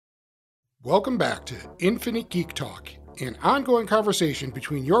Welcome back to Infinite Geektalk, an ongoing conversation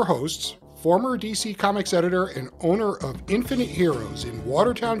between your hosts, former DC Comics editor and owner of Infinite Heroes in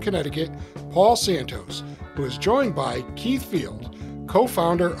Watertown, Connecticut, Paul Santos, who is joined by Keith Field,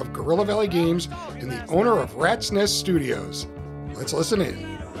 co-founder of Gorilla Valley Games and the owner of Rat's Nest Studios. Let's listen in.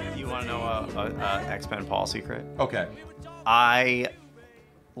 You want to know a X-Men Paul secret? Okay. I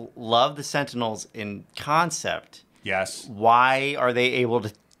love the Sentinels in concept. Yes. Why are they able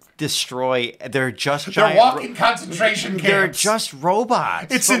to destroy? They're just giant. They're walking concentration camps. They're just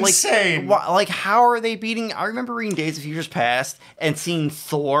robots. It's but insane. Like, how are they beating? I remember reading Days of Futures Past and seeing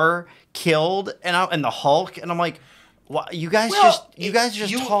Thor killed and the Hulk, and I'm like, what? You guys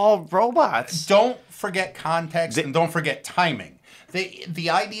just tall robots. Don't forget context and don't forget timing.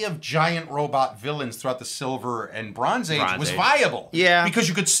 The idea of giant robot villains throughout the Silver and Bronze Age was viable. Yeah. Because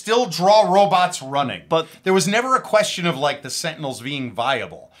you could still draw robots running. But there was never a question of, like, the Sentinels being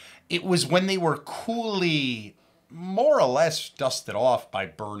viable. It was when they were coolly, more or less, dusted off by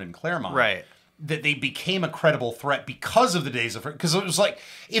Byrne and Claremont. Right. That they became a credible threat because of the Days of... Because it was like,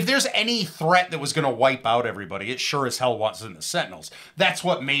 if there's any threat that was going to wipe out everybody, it sure as hell wasn't the Sentinels. That's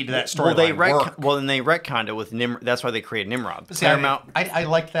what made that storyline work. Well, then they retconned it with Nimrod. That's why they created Nimrod. See, I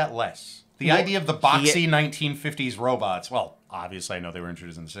like that less. The idea of the boxy 1950s robots, well, obviously I know they were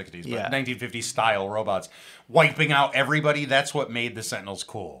introduced in the 60s, but 1950s style robots wiping out everybody, that's what made the Sentinels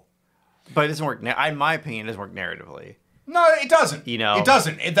cool. But it doesn't work. In my opinion, it doesn't work narratively. No, it doesn't. You know, it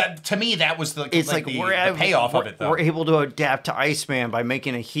doesn't. To me, that was the payoff of it, though. We're able to adapt to Iceman by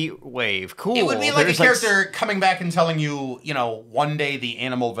making a heat wave. Cool. It would be like a character coming back and telling you, one day the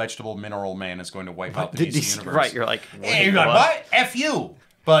animal, vegetable, mineral man is going to wipe out the DC universe. Right, you're like, what? F you.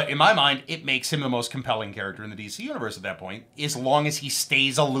 But in my mind, it makes him the most compelling character in the DC universe at that point, as long as he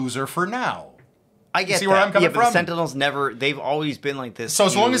stays a loser for now. I get see where I'm coming from? But the Sentinels they've always been like this. So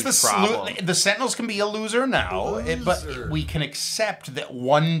as long as the Sentinels can be a loser now, but we can accept that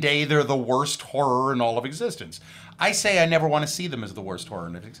one day they're the worst horror in all of existence. I say I never want to see them as the worst horror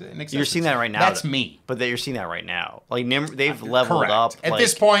in existence. You're seeing that right now. That's me. But you're seeing that right now. Like they've leveled up. At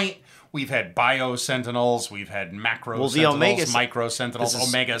this point, we've had Bio Sentinels, we've had Macro Sentinels, Micro Sentinels,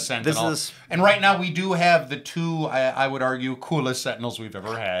 Omega Sentinels. And right now we do have the two, I would argue, coolest Sentinels we've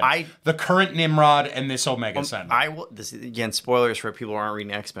ever had. The current Nimrod and this Omega Sentinel. This again, spoilers for people who aren't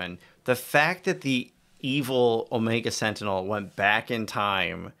reading X-Men. The fact that the evil Omega Sentinel went back in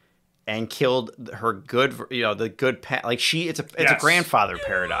time and killed her good, the good it's a grandfather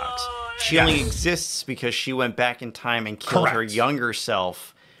paradox. She only exists because she went back in time and killed her younger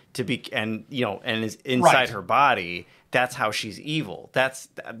self to be, and is inside her body. That's how she's evil. That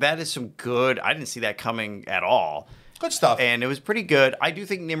is some good. I didn't see that coming at all. Good stuff. And it was pretty good. I do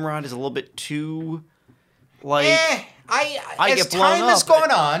think Nimrod is a little bit too as time has gone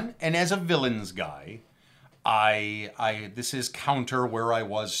on, and as a villains guy, this is counter where I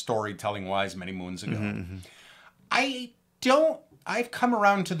was storytelling wise many moons ago. Mm-hmm. I've come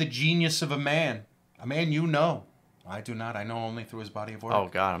around to the genius of a man I do not. I know only through his body of work. Oh,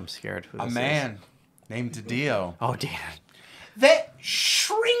 God, I'm scared. A man named Dio. Oh, damn. That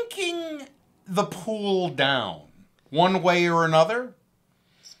shrinking the pool down one way or another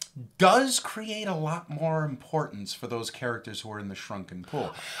does create a lot more importance for those characters who are in the shrunken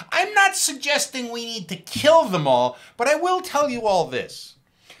pool. I'm not suggesting we need to kill them all, but I will tell you all this.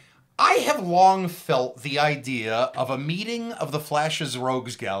 I have long felt the idea of a meeting of the Flash's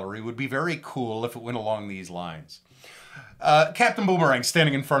Rogues Gallery would be very cool if it went along these lines. Captain Boomerang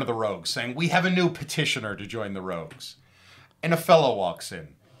standing in front of the Rogues saying, "We have a new petitioner to join the Rogues." And a fellow walks in.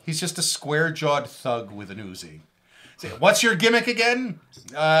 He's just a square-jawed thug with an Uzi. "What's your gimmick again?"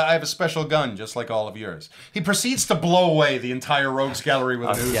 "I have a special gun, just like all of yours." He proceeds to blow away the entire Rogues Gallery with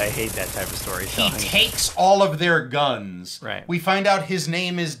an Uzi. Yeah, I hate that type of storytelling. He takes all of their guns. Right. We find out his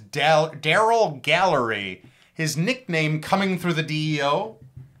name is Daryl Gallery. His nickname coming through the DEO,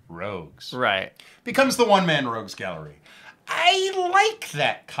 Rogues. Right. Becomes the one-man Rogues Gallery. I like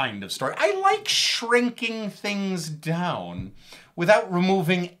that kind of story. I like shrinking things down without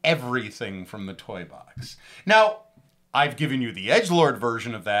removing everything from the toy box. Now, I've given you the edgelord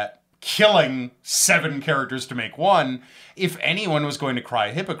version of that, killing 7 characters to make one. If anyone was going to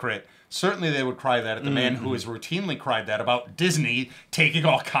cry hypocrite, certainly they would cry that at the man who has routinely cried that about Disney taking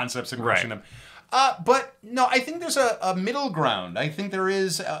all concepts and crushing them. But no, I think there's a middle ground. I think there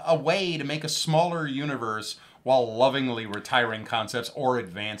is a way to make a smaller universe while lovingly retiring concepts or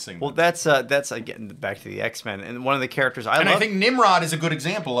advancing them. Well, that's again back to the X-Men, and one of the characters I think Nimrod is a good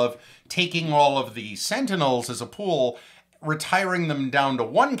example of taking all of the Sentinels as a pool, retiring them down to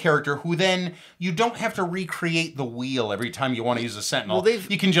one character who then you don't have to recreate the wheel every time you want to use a Sentinel. Well,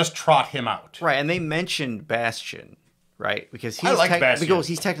 you can just trot him out. Right, and they mentioned Bastion, right? Because he's I like Bastion. Because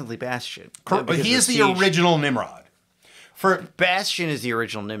he's technically Bastion. But he is the original Nimrod. Bastion is the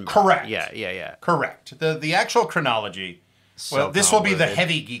original Nimrod. Correct. Yeah. Correct. The actual chronology. So this will be the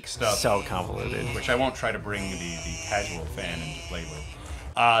heavy geek stuff. So convoluted. Which I won't try to bring the casual fan into play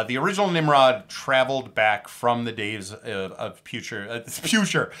with. The original Nimrod traveled back from the days of future,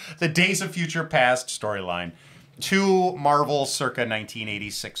 the days of future past storyline to Marvel circa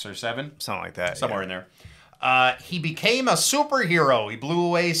 1986 or 7. Something like that. Somewhere in there. He became a superhero. He blew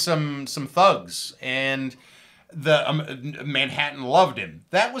away some thugs, and the Manhattan loved him.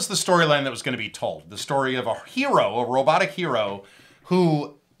 That was the storyline that was going to be told. The story of a hero, a robotic hero,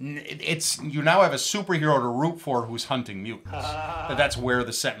 who you now have a superhero to root for who's hunting mutants. That's where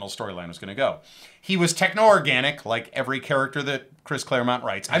the Sentinel storyline was going to go. He was techno-organic, like every character that Chris Claremont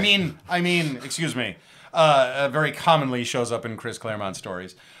writes. I mean, excuse me, very commonly shows up in Chris Claremont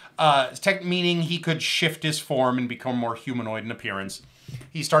stories. Meaning he could shift his form and become more humanoid in appearance.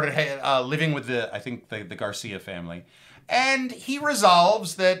 He started living with the Garcia family. And he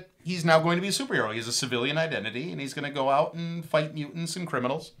resolves that he's now going to be a superhero. He has a civilian identity, and he's going to go out and fight mutants and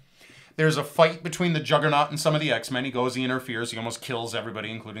criminals. There's a fight between the Juggernaut and some of the X-Men. He goes, he interferes, he almost kills everybody,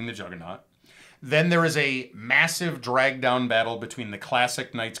 including the Juggernaut. Then there is a massive drag-down battle between the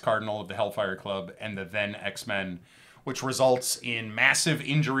classic Knights Cardinal of the Hellfire Club and the then X-Men, which results in massive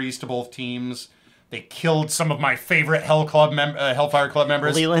injuries to both teams. They killed some of my favorite Hellfire Club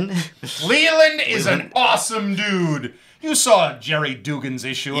members. Leland. Leland is an awesome dude. You saw Jerry Dugan's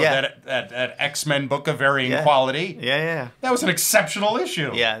issue of that X-Men book of varying quality. Yeah. That was an exceptional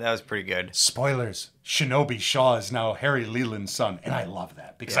issue. Yeah, that was pretty good. Spoilers. Shinobi Shaw is now Harry Leland's son. And I love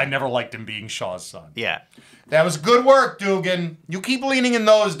that because I never liked him being Shaw's son. Yeah. That was good work, Dugan. You keep leaning in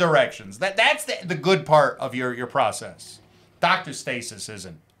those directions. That's the good part of your process. Dr. Stasis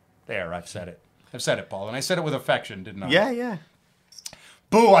isn't. There, I've said it. I've said it, Paul, and I said it with affection, didn't I? Yeah.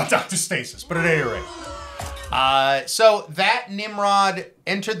 Boo on Dr. Stasis, but at any rate. So that Nimrod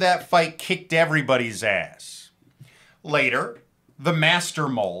entered that fight, kicked everybody's ass. Later, the Master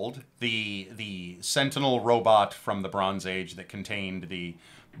Mold, the Sentinel robot from the Bronze Age that contained the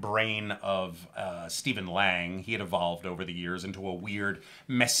brain of Stephen Lang, he had evolved over the years into a weird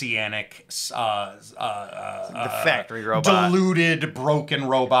messianic the factory robot, deluded, broken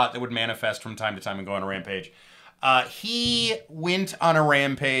robot that would manifest from time to time and go on a rampage. He went on a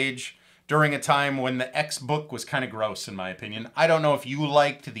rampage during a time when the X book was kind of gross, in my opinion. I don't know if you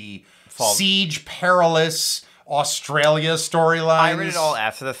liked the Siege Perilous Australia storylines. I read it all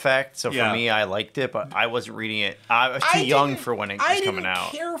after the fact, so for me, I liked it, but I wasn't reading it. I was too young for when it was coming out.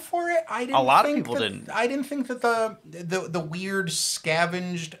 I didn't care for it. A lot of people didn't. I didn't think that the weird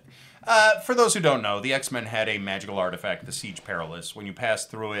scavenged. For those who don't know, the X-Men had a magical artifact, the Siege Perilous. When you pass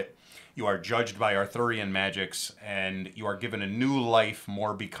through it, you are judged by Arthurian magics, and you are given a new life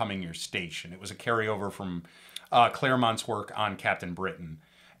more becoming your station. It was a carryover from Claremont's work on Captain Britain.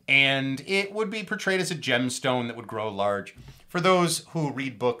 And it would be portrayed as a gemstone that would grow large. For those who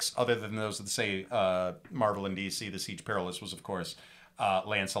read books other than those that say Marvel and DC, the Siege Perilous was, of course,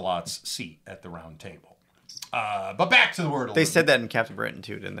 Lancelot's seat at the round table. But back to the word. They said that in Captain Britain,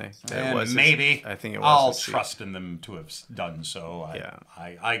 too, didn't they? Maybe. I think it was. I'll trust in them to have done so. Yeah.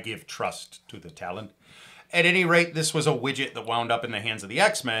 I give trust to the talent. At any rate, this was a widget that wound up in the hands of the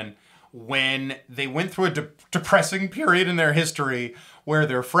X-Men when they went through a depressing period in their history where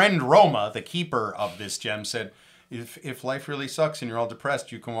their friend Roma, the keeper of this gem, said, if life really sucks and you're all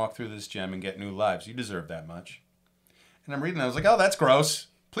depressed, you can walk through this gem and get new lives. You deserve that much. And I'm reading that. I was like, oh, that's gross.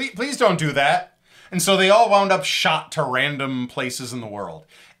 Please don't do that. And so they all wound up shot to random places in the world.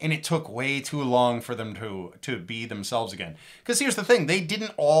 And it took way too long for them to be themselves again. Because here's the thing. They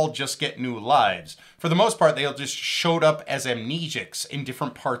didn't all just get new lives. For the most part, they all just showed up as amnesics in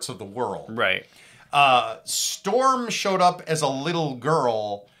different parts of the world. Right. Storm showed up as a little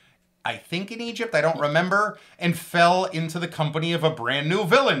girl, I think in Egypt, I don't remember, and fell into the company of a brand new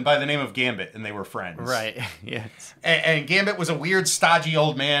villain by the name of Gambit, and they were friends. Right, yes. And Gambit was a weird, stodgy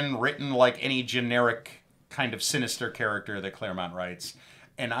old man written like any generic kind of sinister character that Claremont writes.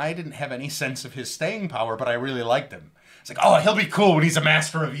 And I didn't have any sense of his staying power, but I really liked him. It's like, oh, he'll be cool when he's a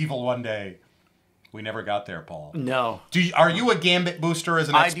master of evil one day. We never got there, Paul. No. Are you a Gambit booster as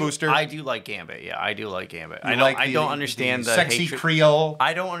an X booster? I do like Gambit. Yeah, I do like Gambit. I don't understand the sexy hatred. Creole.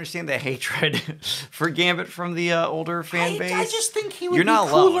 I don't understand the hatred for Gambit from the older fan base. I just think he would be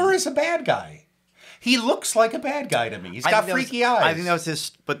cooler as a bad guy. He looks like a bad guy to me. He's got freaky eyes. I think that was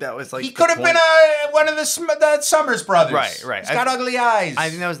his, but that was like he could have been one of the Summers brothers. Right. He's got ugly eyes. I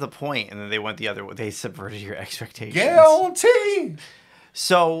think that was the point, and then they went the other way. They subverted your expectations. Guilty.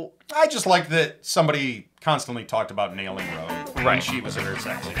 So I just like that somebody constantly talked about nailing Rogue when Right. she was at her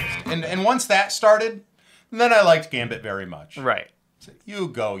sexiest. And once that started, then I liked Gambit very much. right. So, you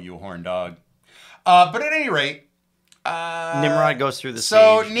go, you horn dog. But at any rate, Nimrod goes through the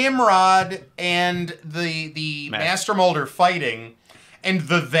so siege. Nimrod and the Master Mold are fighting, and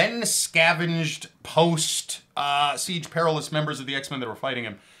the then scavenged post Siege Perilous members of the X-Men that were fighting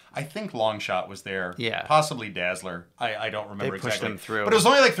him. I think Longshot was there. Yeah. Possibly Dazzler. I don't remember They pushed exactly. them through. But it was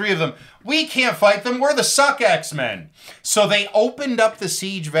only like 3 of them. We can't fight them. We're the Suck X-Men. So they opened up the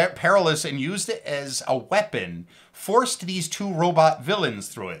Siege Perilous and used it as a weapon, forced these 2 robot villains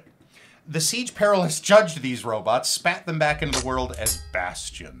through it. The Siege Perilous judged these robots, spat them back into the world as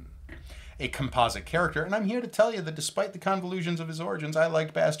Bastion, a composite character. And I'm here to tell you that despite the convolutions of his origins, I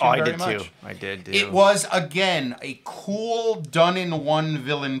liked Bastion very much. I did too. It was, again, a cool, done-in-one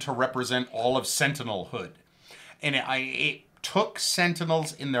villain to represent all of Sentinelhood. And it took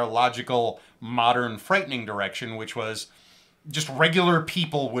Sentinels in their logical, modern, frightening direction, which was just regular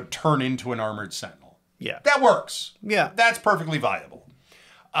people would turn into an armored Sentinel. Yeah. That works. Yeah. That's perfectly viable.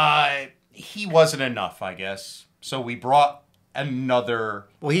 He wasn't enough, I guess. So we brought another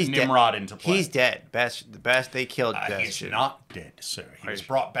Nimrod into play. He's dead. The best they killed He's not dead, sir. He was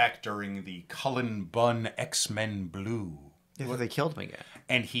brought back during the Cullen Bunn X-Men Blue. Yeah, they killed him again.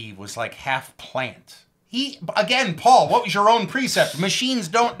 And he was like half plant. Again, Paul, what was your own precept? Machines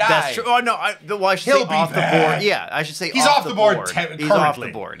don't die. That's true. Oh, no. I should say off the board. Yeah, I should say he's off the board. He's off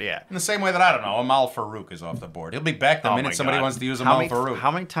the board, yeah. In the same way that, I don't know, Amal Farouk is off the board. He'll be back the minute somebody wants to use Amal Farouk.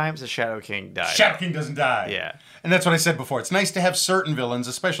 How many times has Shadow King died? Shadow King doesn't die. Yeah. And that's what I said before. It's nice to have certain villains,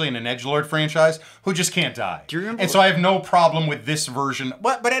 especially in an edgelord franchise, who just can't die. Do you remember? And so I have no problem with this version.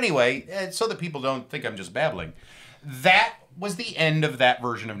 But anyway, so that people don't think I'm just babbling, that was the end of that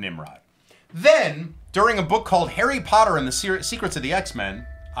version of Nimrod. Then, during a book called Harry Potter and the Secrets of the X-Men,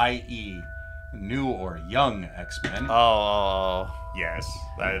 i.e., New or Young X-Men. Oh. Yes.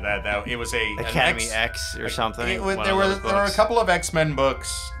 That it was a... Academy X or something. There were a couple of X-Men books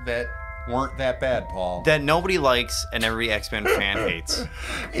that weren't that bad, Paul. That nobody likes and every X-Men fan hates.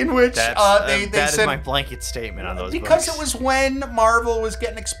 In which they that said... is my blanket statement on those because books. it was when Marvel was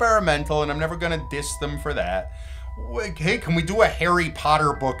getting experimental, and I'm never going to diss them for that. Hey, can we do a Harry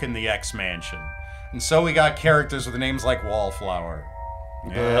Potter book in the X-Mansion? And so we got characters with names like Wallflower.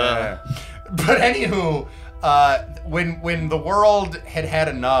 Yeah. But anywho, when the world had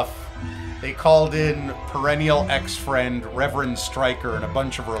enough, they called in perennial ex-friend Reverend Stryker and a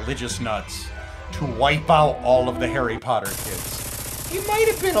bunch of religious nuts to wipe out all of the Harry Potter kids. He might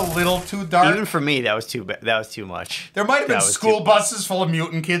have been a little too dark. Even for me, that was too bad. That was too much. There might have been school buses full of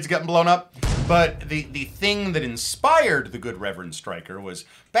mutant kids getting blown up. But the thing that inspired the good Reverend Stryker was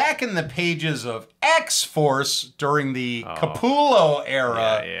back in the pages of X-Force during the Capullo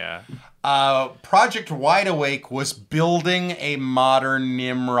era. Project Wide Awake was building a modern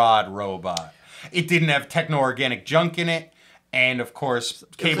Nimrod robot. It didn't have techno-organic junk in it. And of course,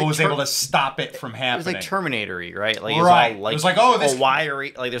 Cable was able to stop it from happening. It was like Terminator-y, right? Like, right. It was like, oh, this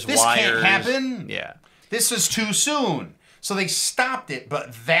wiry. Like there's this wires. Can't happen. Yeah. This is too soon. So they stopped it,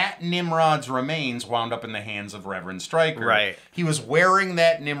 but that Nimrod's remains wound up in the hands of Reverend Stryker. Right. He was wearing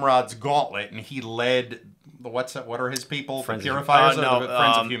that Nimrod's gauntlet, and he led the what are his people? Friends the Purifiers of, or the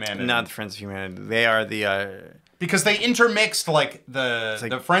Friends of Humanity? Not the Friends of Humanity. They are the because they intermixed like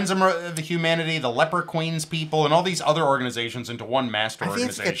the Friends of Humanity, the Leper Queens people, and all these other organizations into one master organization.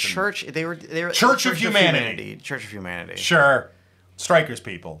 I think it's like a church. They were Church of Humanity. Church of Humanity. Sure. Stryker's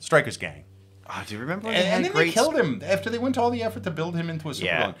people. Stryker's gang. Oh, do you remember? And then they killed him after they went to all the effort to build him into a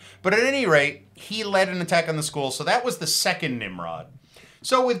supervillain. But at any rate, he led an attack on the school, so that was the second Nimrod.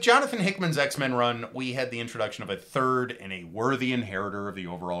 So with Jonathan Hickman's X-Men run, we had the introduction of a third and a worthy inheritor of the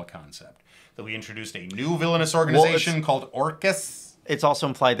overall concept. That we introduced a new villainous organization called Orcus. It's also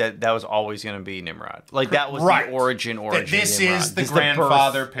implied that was always going to be Nimrod. Like, that was the origin This of Nimrod. is the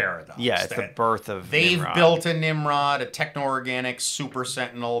grandfather paradox. Yeah, it's the birth of They've Nimrod. built a Nimrod, a techno-organic super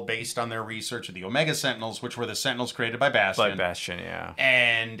sentinel based on their research of the Omega Sentinels, which were the Sentinels created by Bastion. By Bastion, yeah.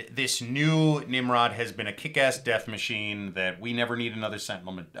 And this new Nimrod has been a kick-ass death machine that we never need another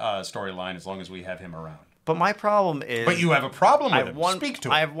Sentinel storyline as long as we have him around. But my problem is... But you have a problem with him. Speak to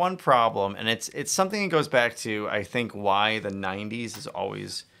it. I have one problem, and it's something that goes back to, I think, why the 90s is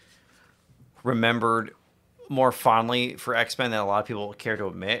always remembered more fondly for X-Men than a lot of people care to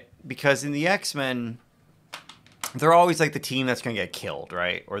admit. Because in the X-Men, they're always like the team that's going to get killed,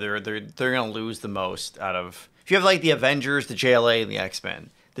 right? Or they're going to lose the most out of. If you have like the Avengers, the JLA, and the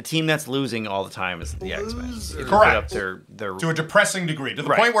X-Men, the team that's losing all the time is the X-Men. Correct. Their to a depressing degree, to the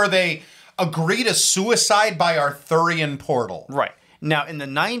point where they agree to suicide by Arthurian portal. Right. Now, in the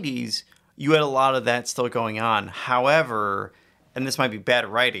 90s, you had a lot of that still going on. However, and this might be bad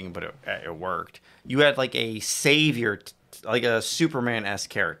writing, but it worked. You had like a savior, like a Superman-esque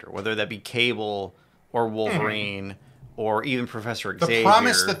character, whether that be Cable or Wolverine or even Professor Xavier. The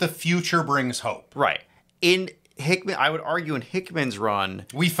promise that the future brings hope. Right. In Hickman, I would argue in Hickman's run,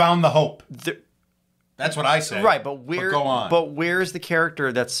 we found the hope. That's what I say. Right, but go on. But where's the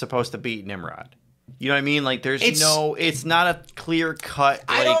character that's supposed to beat Nimrod? You know what I mean? Like, it's not a clear cut.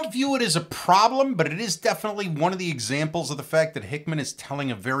 I don't view it as a problem, but it is definitely one of the examples of the fact that Hickman is telling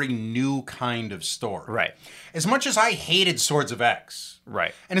a very new kind of story. Right. As much as I hated Swords of X.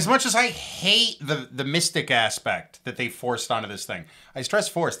 Right. And as much as I hate the mystic aspect that they forced onto this thing, I stress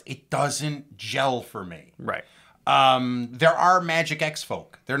forced, it doesn't gel for me. Right. There are Magic X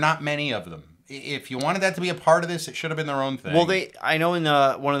folk. There are not many of them. If you wanted that to be a part of this, it should have been their own thing. Well, I know in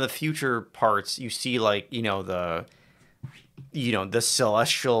one of the future parts, you see like the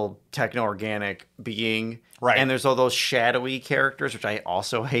celestial techno-organic being, right? And there's all those shadowy characters, which I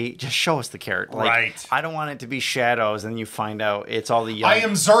also hate. Just show us the character, right? I don't want it to be shadows, and then you find out it's all the young. I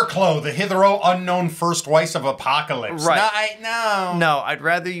am Zerklo, the hitherto unknown first wife of Apocalypse. Right? No. I'd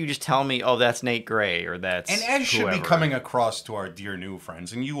rather you just tell me, oh, that's Nate Gray, or that's and as whoever. Should be coming across to our dear new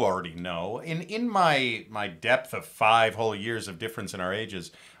friends, and you already know. In my depth of 5 whole years of difference in our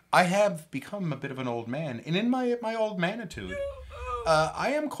ages, I have become a bit of an old man, and in my old manitude,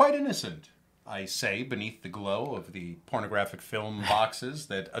 I am quite innocent. I say, beneath the glow of the pornographic film boxes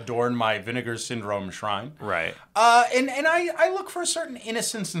that adorn my Vinegar Syndrome shrine. Right. And I look for a certain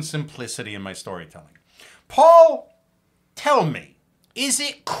innocence and simplicity in my storytelling. Paul, tell me, is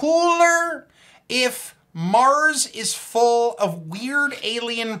it cooler if Mars is full of weird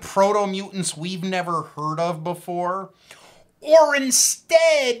alien proto-mutants we've never heard of before? Or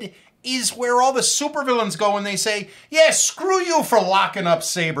instead is where all the supervillains go and they say, yeah, screw you for locking up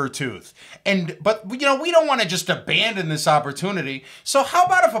Sabretooth. But we don't want to just abandon this opportunity. So how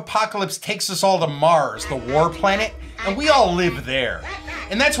about if Apocalypse takes us all to Mars, the war planet, and we all live there?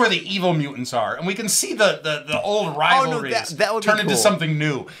 And that's where the evil mutants are. And we can see the old rivalries that would turn be into cool. something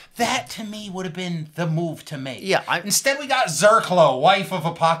new. That, to me, would have been the move to make. Yeah, Instead, we got Zerklo, wife of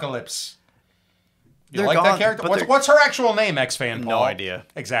Apocalypse. You like that character? What's her actual name, X-Fan Paul? No idea.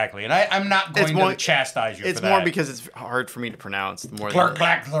 Exactly. And I'm not going to chastise you for that. It's more because it's hard for me to pronounce. Are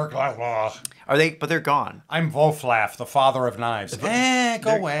they? But they're gone. I'm Voflaf, the father of knives. Go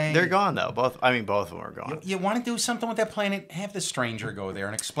away. They're gone, though. Both of them are gone. You want to do something with that planet? Have the stranger go there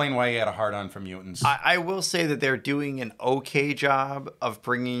and explain why he had a hard-on for mutants. I will say that they're doing an okay job of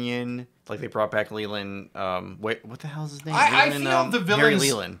bringing in... Like, they brought back Leland. Wait, what the hell is his name? I feel the villains, Harry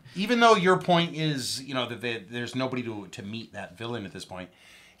Leland. Even though your point is, that there's nobody to meet that villain at this point,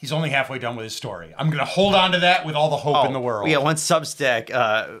 he's only halfway done with his story. I'm going to hold on to that with all the hope in the world. Yeah, once Substack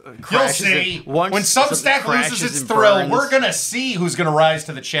crashes... You'll see. When Substack loses its thrill, we're going to see who's going to rise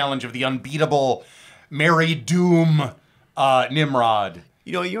to the challenge of the unbeatable Mary Doom Nimrod.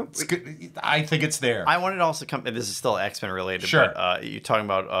 I think it's there. I wanted to also come... This is still X-Men related. Sure. But you're talking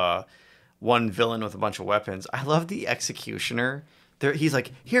about... one villain with a bunch of weapons. I love the Executioner. He's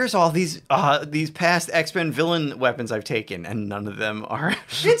like, here's all these past X-Men villain weapons I've taken, and none of them are.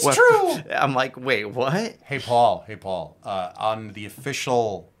 It's true. I'm like, wait, what? Hey Paul. On the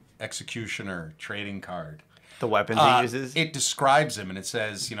official Executioner trading card, the weapons he uses, it describes him, and it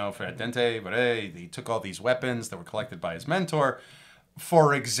says, for Dente, but he took all these weapons that were collected by his mentor.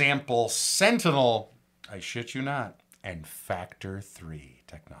 For example, Sentinel. I shit you not. And Factor 3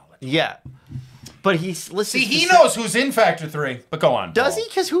 technology. Yeah. But he knows who's in Factor 3. But go on. Does Paul. he?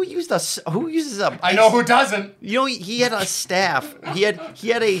 Because who uses a... I know who doesn't. He had a staff. He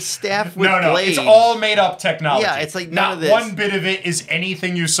had a staff with blades. It's all made up technology. Yeah, it's like none not of this. one bit of it is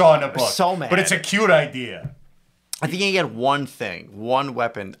anything you saw in a book. So mad. But it's a cute idea. I think he had one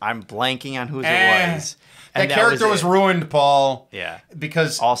weapon. I'm blanking on whose it was. That character was ruined, Paul. Yeah.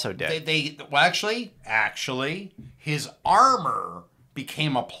 Because also dead. Actually, his armor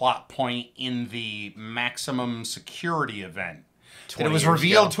became a plot point in the Maximum Security event. It was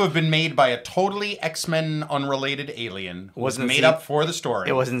revealed to have been made by a totally X-Men unrelated alien. It was made up for the story.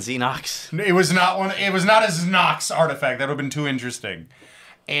 It wasn't Xenox. It was not a Xenox artifact. That would have been too interesting.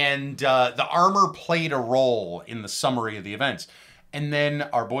 And the armor played a role in the summary of the events. And then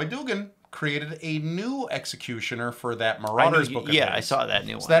our boy Dugan created a new Executioner for that Marauders book. Yeah, I saw that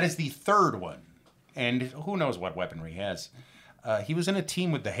new one. So that is the third one. and who knows what weaponry he has. He was in a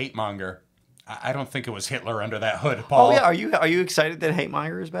team with the hate monger. I don't think it was Hitler under that hood, Paul. Oh yeah, are you excited that Hate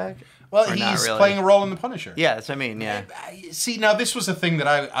Monger is back? Well, Or not he's really? playing a role in The Punisher. Yeah, that's what I mean. Yeah, See, now this was a thing that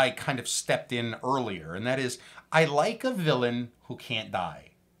I kind of stepped in earlier, and that is I like a villain who can't die.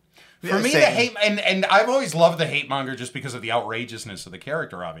 For Yeah, me, same. the hate and I've always loved the hate monger just because of the outrageousness of the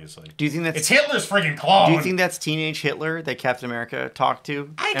character. Obviously, Do you think that's it's Hitler's friggin' clone? Do you think that's teenage Hitler that Captain America talked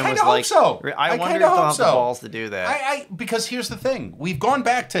to? I and kinda was hope like, so. I I wonder kinda if they'll hope have the so. balls to do that. Because here's the thing: we've gone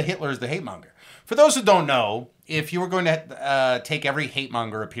back to Hitler as the hate monger. For those who don't know, if you were going to take every hate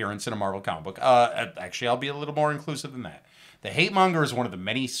monger appearance in a Marvel comic book, actually, I'll be a little more inclusive than that. The hate monger is one of the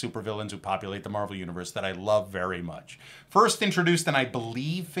many supervillains who populate the Marvel Universe that I love very much. First introduced in, I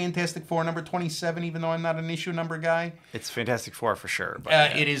believe, Fantastic Four number 27, even though I'm not an issue number guy. It's Fantastic Four for sure.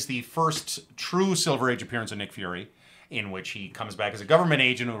 But It is the first true Silver Age appearance of Nick Fury, in which he comes back as a government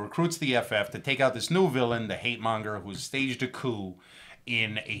agent who recruits the FF to take out this new villain, the hate monger, who's staged a coup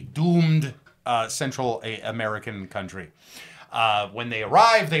in a doomed Central American country. When they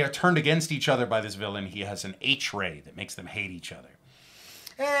arrive, they are turned against each other by this villain. He has an H-ray that makes them hate each other.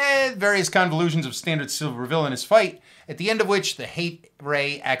 And various convolutions of standard silver villainous fight, at the end of which the hate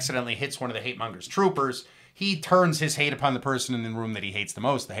ray accidentally hits one of the hate monger's troopers. He turns his hate upon the person in the room that he hates the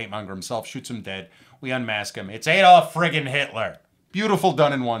most. The hate monger himself shoots him dead. We unmask him. It's Adolf friggin' Hitler. Beautiful,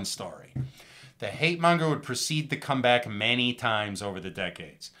 done in one story. The hate monger would proceed to come back many times over the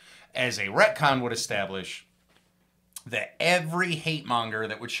decades, as a retcon would establish that every hate monger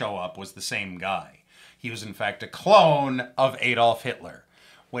that would show up was the same guy. He was in fact a clone of Adolf Hitler.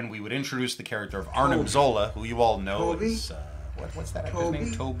 When we would introduce the character of Arnim Zola, who you all know is what's that actor's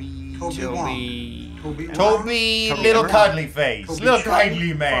name? Toby, little cuddly face, little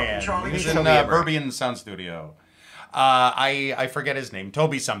kindly man. He's in Burbian Sound Studio. I forget his name.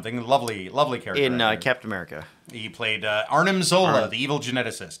 Toby something. Lovely character. in Captain America. He played Arnim Zola, the evil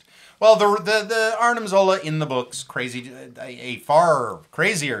geneticist. Well, the Arnim Zola in the books, a far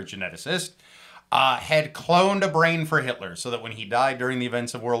crazier geneticist, had cloned a brain for Hitler so that when he died during the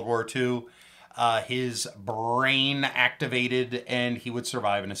events of World War II, his brain activated and he would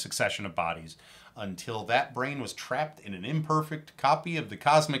survive in a succession of bodies until that brain was trapped in an imperfect copy of the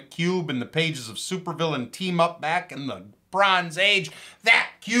Cosmic Cube in the pages of Supervillain Team Up back in the Bronze Age. That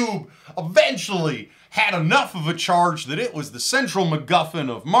cube eventually had enough of a charge that it was the central MacGuffin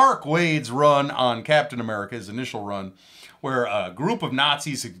of Mark Waid's run on Captain America, his initial run, where a group of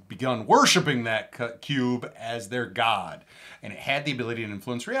Nazis had begun worshiping that cube as their god, and it had the ability to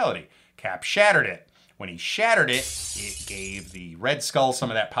influence reality. Cap shattered it. When he shattered it, it gave the Red Skull some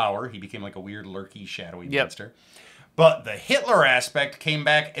of that power. He became like a weird, lurky, shadowy monster. But the Hitler aspect came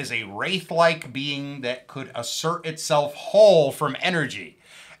back as a wraith-like being that could assert itself whole from energy,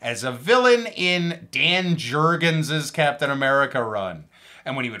 as a villain in Dan Jurgens' Captain America run.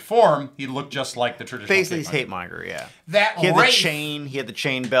 And when he would form, he'd look just like the traditional. Basically, he's hate monger. Yeah. That he had wraith, the chain. He had the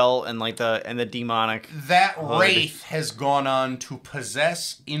chain belt and like the demonic. That wraith has gone on to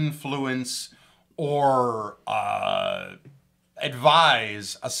possess, influence, or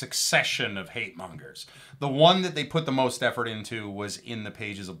advise a succession of hate mongers. The one that they put the most effort into was in the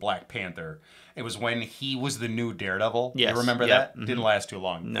pages of Black Panther. It was when he was the new Daredevil. Yes. You remember that? Mm-hmm. Didn't last too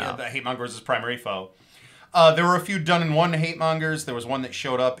long. No. The hate monger was his primary foe. There were a few done-in-one hate mongers. There was one that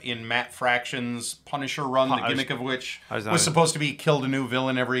showed up in Matt Fraction's Punisher run, the gimmick of which was supposed to be killed a new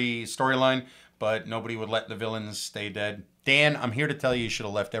villain every storyline, but nobody would let the villains stay dead. Dan, I'm here to tell you should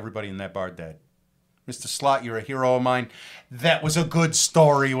have left everybody in that bar dead. Mr. Slott, you're a hero of mine. That was a good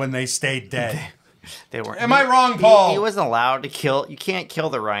story when they stayed dead. They weren't. Am I wrong, Paul? He wasn't allowed to kill. You can't kill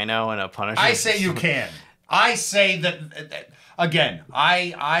the Rhino in a Punisher. I say you can. I say that again.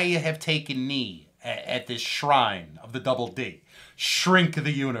 I have taken knee at this shrine of the Double D. Shrink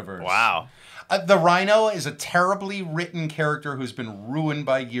the universe. Wow. The Rhino is a terribly written character who's been ruined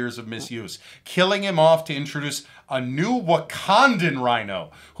by years of misuse. Killing him off to introduce a new Wakandan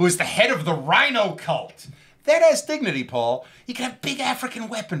Rhino, who is the head of the Rhino cult. That has dignity, Paul. You can have big African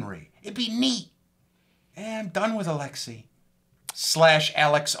weaponry. It'd be neat. And I'm done with Alexei. /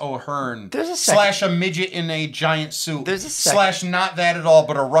 Alex O'Hearn. / a midget in a giant suit. / not that at all,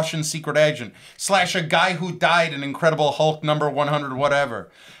 but a Russian secret agent. / a guy who died in Incredible Hulk number 100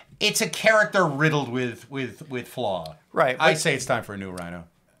 whatever. It's a character riddled with flaw. Right. I say it's time for a new Rhino.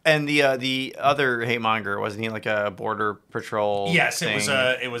 And the other hate monger, wasn't he like a border patrol? Yes, thing?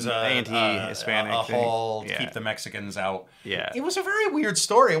 it was a anti-Hispanic a thing. whole keep the Mexicans out. Yeah, it was a very weird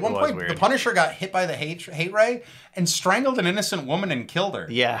story. At one point, the Punisher got hit by the hate ray and strangled an innocent woman and killed her.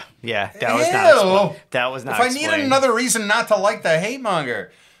 Yeah, that was not explained. That was not. If I needed another reason not to like the hate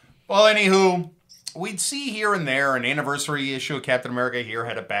monger, well, anywho, we'd see here and there an anniversary issue of Captain America here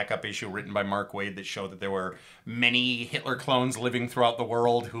had a backup issue written by Mark Waid that showed that there were many Hitler clones living throughout the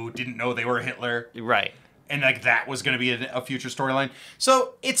world who didn't know they were Hitler. Right. And like that was going to be a future storyline.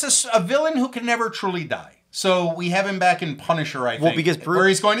 So it's a villain who can never truly die. So we have him back in Punisher, I think. Well, because where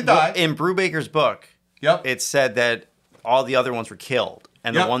he's going to die. In Brubaker's book, it said that all the other ones were killed.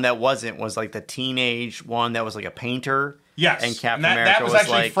 And the one that wasn't was like the teenage one that was like a painter. Yes. And Captain America America was was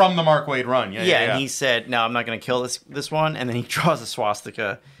actually like, from the Mark Waid run. Yeah, and he said, no, I'm not going to kill this one. And then he draws a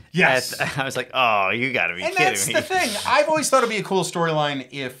swastika. Yes. I was like, oh, you got to be kidding me. And that's the thing. I've always thought it'd be a cool storyline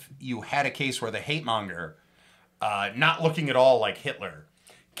if you had a case where the hate monger, not looking at all like Hitler,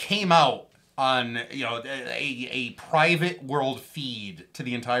 came out on a private world feed to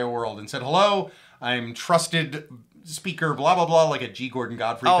the entire world and said, hello, I'm trusted speaker, blah, blah, blah, like a G. Gordon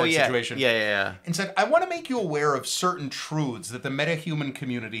Godfrey type situation. Yeah. And said, I want to make you aware of certain truths that the metahuman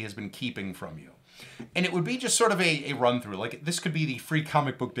community has been keeping from you. And it would be just sort of a run-through. Like, this could be the free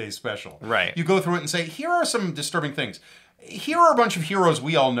comic book day special. Right. You go through it and say, here are some disturbing things. Here are a bunch of heroes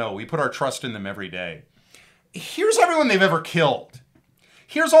we all know. We put our trust in them every day. Here's everyone they've ever killed.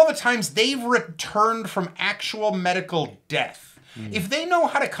 Here's all the times they've returned from actual medical death. If they know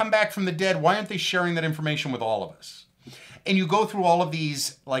how to come back from the dead, why aren't they sharing that information with all of us? And you go through all of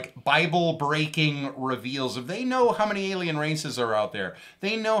these, like, Bible-breaking reveals of they know how many alien races are out there.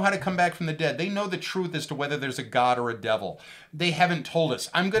 They know how to come back from the dead. They know the truth as to whether there's a god or a devil. They haven't told us.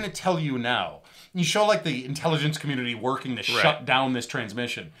 I'm going to tell you now. And you show, like, the intelligence community working to shut down this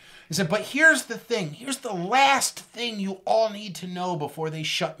transmission. He said, but here's the thing. Here's the last thing you all need to know before they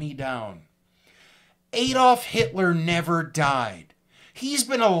shut me down. Adolf Hitler never died. He's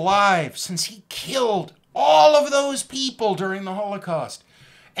been alive since he killed all of those people during the Holocaust.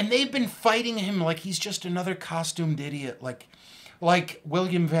 And they've been fighting him like he's just another costumed idiot, like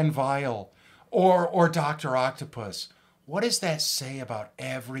William Van Vile or Dr. Octopus. What does that say about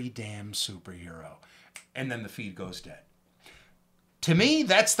every damn superhero? And then the feed goes dead. To me,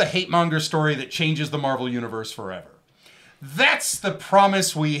 that's the hate monger story that changes the Marvel Universe forever. That's the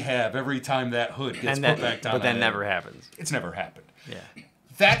promise we have every time that hood gets put back down. But that never happens. It's never happened. Yeah.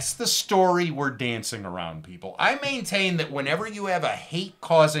 That's the story we're dancing around, people. I maintain that whenever you have a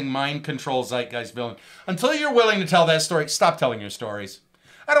hate-causing, mind-control zeitgeist villain, until you're willing to tell that story, stop telling your stories.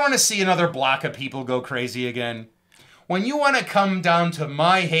 I don't want to see another block of people go crazy again. When you want to come down to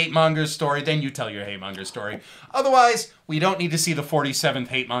my hate monger story, then you tell your hate monger story. Otherwise, we don't need to see the 47th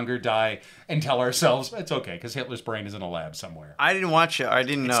hate monger die and tell ourselves, it's okay, because Hitler's brain is in a lab somewhere. I didn't watch it. I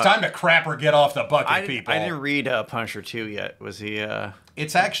didn't know. It's time to crap or get off the bucket, people. I didn't read Punisher 2 yet. Was he...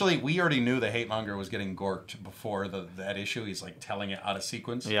 It's actually, we already knew the hate monger was getting gorked before that issue. He's like telling it out of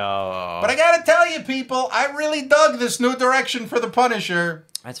sequence. Yeah. But I gotta tell you, people, I really dug this new direction for the Punisher.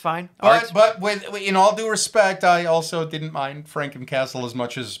 That's fine. But with in all due respect, I also didn't mind Frankencastle as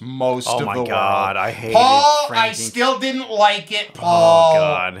much as most of the world. Oh my God, I hated Paul, I still didn't like it, Paul. Oh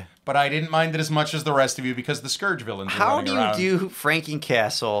God. But I didn't mind it as much as the rest of you because the Scourge villains were running around. How do you do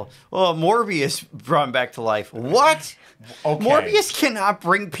Frankencastle? Well, Morbius brought him back to life. What? Okay. Morbius cannot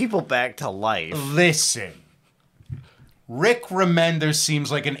bring people back to life. Listen. Rick Remender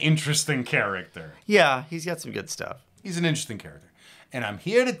seems like an interesting character. Yeah, he's got some good stuff. He's an interesting character. And I'm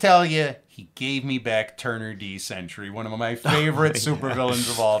here to tell you, he gave me back Turner D. Sentry, one of my favorite supervillains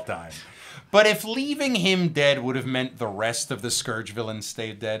of all time. But if leaving him dead would have meant the rest of the Scourge villains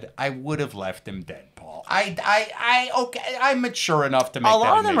stayed dead, I would have left him dead, Paul. Okay, I'm mature enough to make that A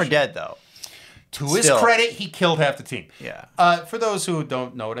lot of them are admission. dead, though. To his credit, he killed half the team. Yeah. For those who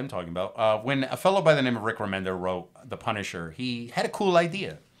don't know what I'm talking about, when a fellow by the name of Rick Remender wrote The Punisher, he had a cool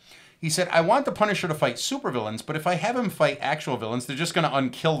idea. He said, I want the Punisher to fight supervillains, but if I have him fight actual villains, they're just going to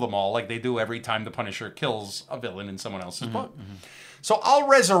unkill them all like they do every time the Punisher kills a villain in someone else's book. So I'll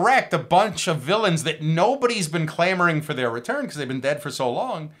resurrect a bunch of villains that nobody's been clamoring for their return because they've been dead for so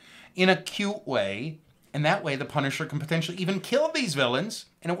long in a cute way. And that way the Punisher can potentially even kill these villains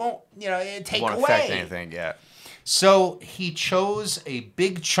and it won't, take Won't away. affect anything, yeah. So he chose a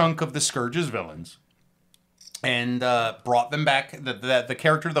big chunk of the Scourge's villains and brought them back. The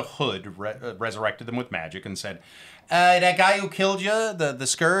character, the Hood, resurrected them with magic and said, that guy who killed you, the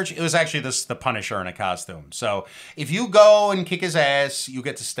Scourge, it was actually the Punisher in a costume. So if you go and kick his ass, you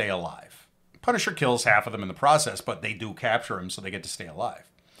get to stay alive. Punisher kills half of them in the process, but they do capture him, so they get to stay alive.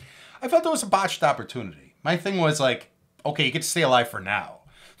 I felt it was a botched opportunity. My thing was like, okay, you get to stay alive for now.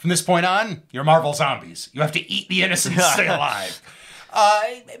 From this point on, you're Marvel zombies. You have to eat the innocent to stay alive.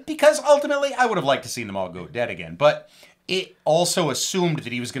 Because ultimately, I would have liked to see them all go dead again. But it also assumed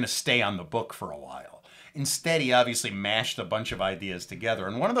that he was going to stay on the book for a while. Instead, he obviously mashed a bunch of ideas together.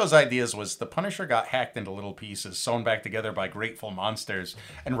 And one of those ideas was the Punisher got hacked into little pieces, sewn back together by grateful monsters,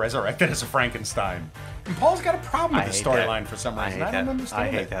 and resurrected as a Frankenstein. And Paul's got a problem with the storyline for some reason. I don't understand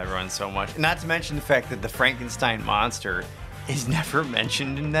I hate that run so much. Not to mention the fact that the Frankenstein monster is never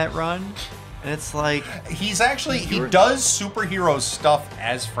mentioned in that run. And it's like... he does superhero stuff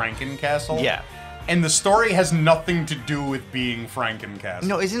as Frankencastle. Yeah. And the story has nothing to do with being Frankencastle.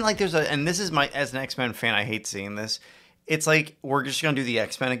 No, isn't like there's a... And this is as an X-Men fan, I hate seeing this. It's like, we're just going to do the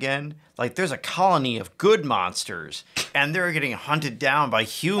X-Men again. Like, there's a colony of good monsters, and they're getting hunted down by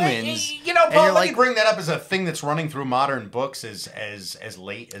humans. You know, Paul, let me bring that up as a thing that's running through modern books as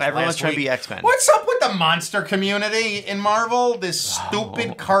late as everyone's last trying week. to be X-Men. What's up with the monster community in Marvel? This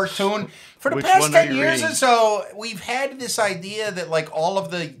stupid cartoon. For the Which past one are 10 you years reading? or so, we've had this idea that, like, all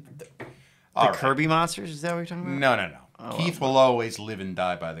of the Kirby monsters? Is that what you're talking about? No. Keith will always live and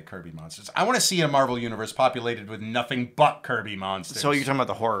die by the Kirby monsters. I want to see a Marvel universe populated with nothing but Kirby monsters. So you're talking about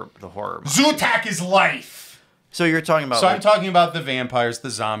the horror. Zutak is life. So you're talking about... So I'm talking about the vampires, the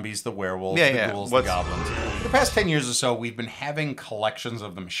zombies, the werewolves, Yeah, the ghouls, the goblins. For the past 10 years or so, we've been having collections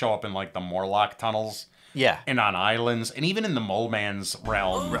of them show up in, like, the Morlock tunnels. Yeah. And on islands, and even in the Mole Man's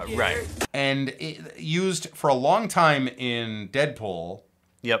realm. Right. And used for a long time in Deadpool.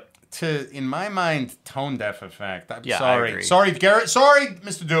 Yep. To, in my mind, tone-deaf effect. I'm Yeah, sorry. I agree. Sorry, Garrett. Sorry,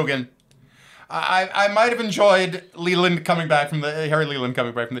 Mr. Dugan. I might have enjoyed Harry Leland coming back from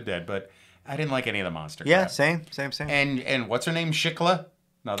the dead, but I didn't like any of the monster Yeah, crap. same. And what's her name? Shikla?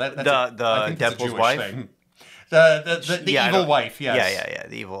 No, that's the I think that's a Deadpool's Jewish wife? thing. The evil wife, yes. Yeah,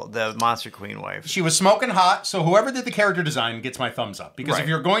 the Monster Queen wife. She was smoking hot, so whoever did the character design gets my thumbs up. Because Right. if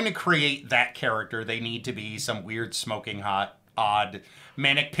you're going to create that character, they need to be some weird, smoking hot, odd,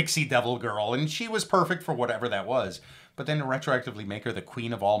 manic pixie devil girl. And she was perfect for whatever that was. But then to retroactively make her the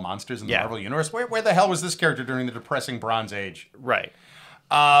queen of all monsters in the Marvel Universe, where the hell was this character during the depressing Bronze Age? Right.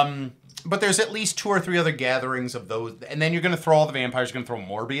 But there's at least 2 or 3 other gatherings of those. And then you're going to throw all the vampires, you're going to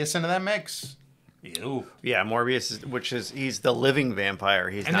throw Morbius into that mix. Ew. Yeah, Morbius he's the living vampire.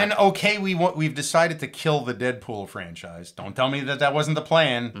 We've decided to kill the Deadpool franchise. Don't tell me that wasn't the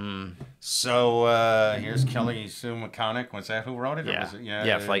plan. So here's Kelly Sue McConaughey. Was that who wrote it?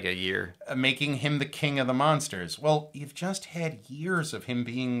 Yeah. For like a year. Making him the king of the monsters. Well, you've just had years of him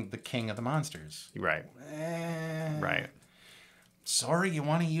being the king of the monsters. Right. Right. Sorry, you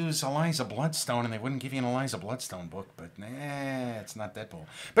want to use Eliza Bloodstone, and they wouldn't give you an Eliza Bloodstone book, but it's not Deadpool.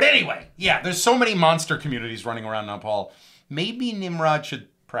 But anyway, yeah, there's so many monster communities running around now, Paul. Maybe Nimrod should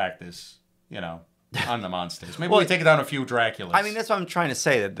practice, on the monsters. Maybe we take it down a few Draculas. I mean, that's what I'm trying to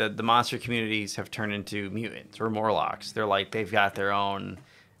say, that the monster communities have turned into mutants or Morlocks. They're like, they've got their own...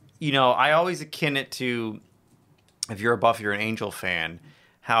 I always akin it to, if you're a Buffy or an Angel fan,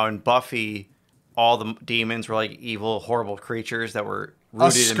 how in Buffy... all the demons were like evil, horrible creatures that were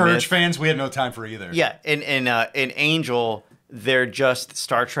rooted in Scourge myth. fans, we had no time for either. Yeah, in Angel, they're just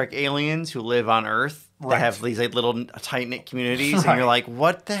Star Trek aliens who live on Earth. Right. They have these like little tight-knit communities, and you're like,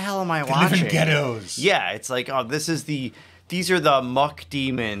 what the hell am I watching? Live in ghettos. Yeah, it's like, oh, these are the muck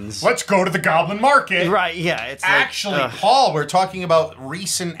demons. Let's go to the Goblin Market. Right, yeah. It's actually, like, Paul, we're talking about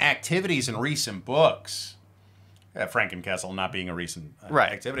recent activities and recent books. Frankencastle not being a recent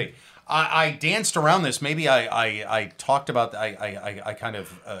activity. I danced around this. Maybe I talked about... I kind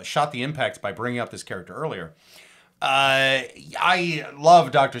of shot the impact by bringing up this character earlier. I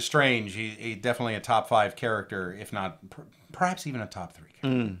love Doctor Strange. He's definitely a top 5 character, if not... perhaps even a top 3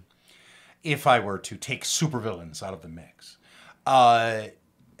 character. If I were to take supervillains out of the mix. And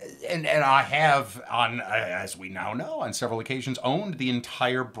I have, as we now know, on several occasions, owned the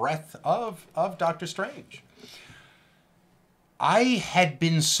entire breadth of Doctor Strange. I had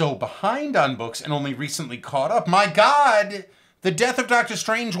been so behind on books and only recently caught up. My God, The Death of Doctor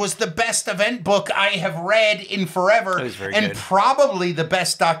Strange was the best event book I have read in forever. It was very and good. Probably the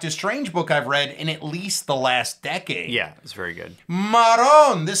best Doctor Strange book I've read in at least the last decade. Yeah, it's very good.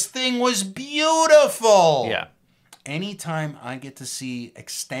 Maron, this thing was beautiful. Yeah. Anytime I get to see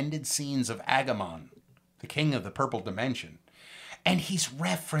extended scenes of Agamon, the king of the purple dimension, and he's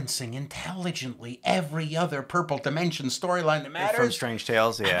referencing intelligently every other purple dimension storyline that matters. From Strange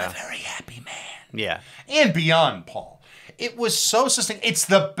Tales, yeah. I'm a very happy man. Yeah. And beyond, Paul. It was so succinct. It's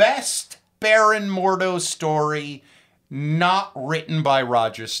the best Baron Mordo story not written by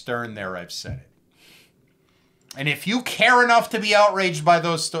Roger Stern. There, I've said it. And if you care enough to be outraged by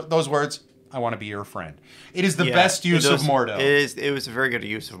those words, I want to be your friend. It is the best use of Mordo. It was a very good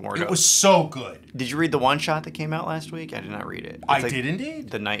use of Mordo. It was so good. Did you read the one-shot that came out last week? I did not read it. I did indeed.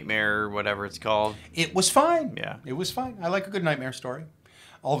 The Nightmare, whatever it's called. It was fine. Yeah. It was fine. I like a good nightmare story.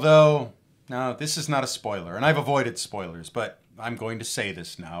 Although, Now, this is not a spoiler, and I've avoided spoilers, but I'm going to say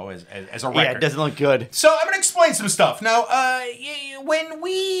this now as a record. Yeah, it doesn't look good. So I'm going to explain some stuff. Now, when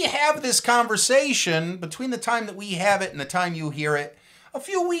we have this conversation, between the time that we have it and the time you hear it, a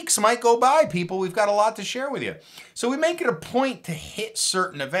few weeks might go by, people. We've got a lot to share with you. So we make it a point to hit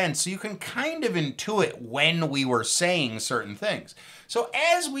certain events so you can kind of intuit when we were saying certain things. So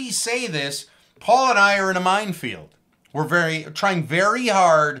as we say this, Paul and I are in a minefield. We're trying very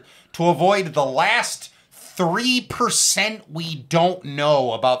hard to avoid the last 3% we don't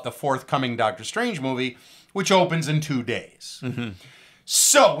know about the forthcoming Doctor Strange movie, which opens in 2 days. Mm-hmm.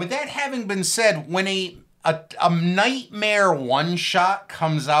 So, with that having been said, when a Nightmare one-shot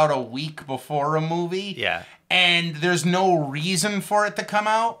comes out a week before a movie, and there's no reason for it to come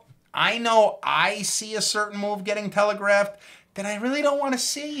out, I know I see a certain move getting telegraphed that I really don't want to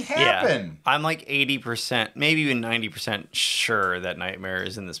see happen. Yeah. I'm like 80%, maybe even 90% sure that Nightmare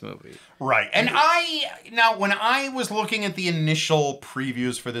is in this movie. Right. And when I was looking at the initial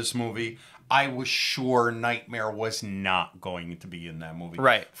previews for this movie, I was sure Nightmare was not going to be in that movie.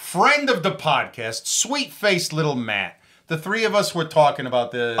 Right. Friend of the podcast, sweet-faced little Matt. The three of us were talking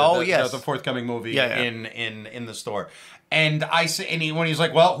about the forthcoming movie in the store. And I said, when he was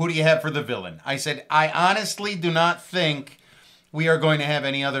like, well, who do you have for the villain? I said, I honestly do not think we are going to have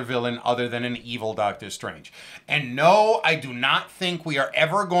any other villain other than an evil Doctor Strange. And no, I do not think we are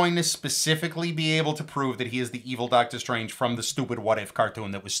ever going to specifically be able to prove that he is the evil Doctor Strange from the stupid What If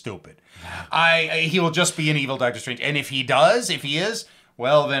cartoon that was stupid. He will just be an evil Doctor Strange. And if he is,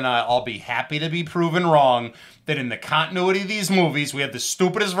 well, then I'll be happy to be proven wrong that in the continuity of these movies, we have the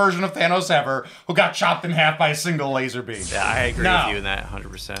stupidest version of Thanos ever who got chopped in half by a single laser beam. Yeah, I agree with you in that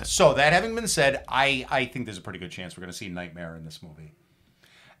 100%. So that having been said, I think there's a pretty good chance we're going to see Nightmare in this movie.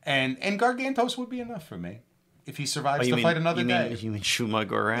 And Gargantos would be enough for me if he survives to fight another day. You mean Shuma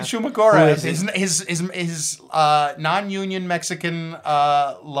Gorath? Shuma Gorath, his non-union Mexican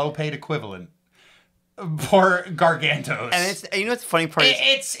low-paid equivalent. For Gargantos, and it's the funny part.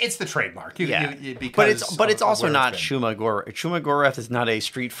 It's the trademark. But it's also not Shuma Gorath. Shuma Gorath is not a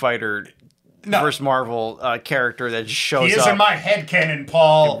Street Fighter versus Marvel character that just shows up. He is in my headcanon,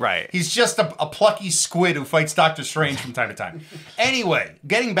 Paul. Right. He's just a plucky squid who fights Doctor Strange from time to time. Anyway,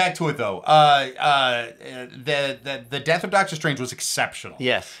 getting back to it though, the death of Doctor Strange was exceptional.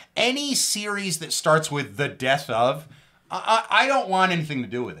 Yes. Any series that starts with the death of, I don't want anything to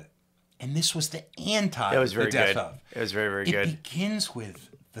do with it. And this was the anti. It was very good. Of. It was very, very good. It begins with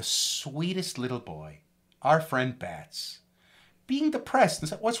the sweetest little boy, our friend Bats, being depressed and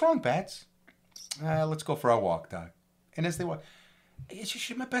said, "What's wrong, Bats? Let's go for our walk, Doc." And as they walk,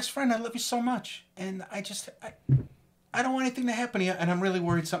 "You're my best friend. I love you so much, and I don't want anything to happen to you, and I'm really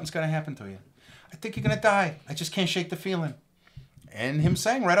worried something's going to happen to you. I think you're going to die. I just can't shake the feeling." And him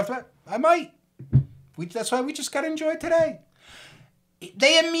saying right off the bat, "I might. That's why we just got to enjoy today."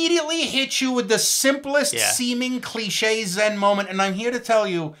 They immediately hit you with the simplest seeming cliche Zen moment. And I'm here to tell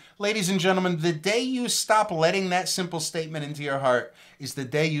you, ladies and gentlemen, the day you stop letting that simple statement into your heart is the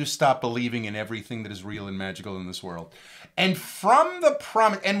day you stop believing in everything that is real and magical in this world. And from the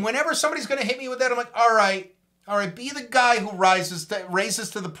promise, and whenever somebody's going to hit me with that, I'm like, all right, be the guy who raises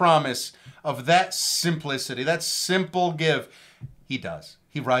to the promise of that simplicity, that simple give. He does.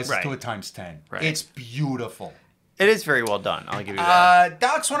 He rises to it times 10. Right. It's beautiful. It is very well done. I'll give you that.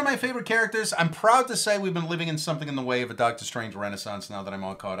 Doc's one of my favorite characters. I'm proud to say we've been living in something in the way of a Doctor Strange renaissance now that I'm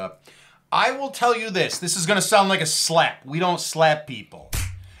all caught up. I will tell you this. This is going to sound like a slap. We don't slap people.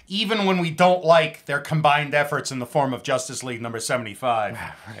 Even when we don't like their combined efforts in the form of Justice League number 75.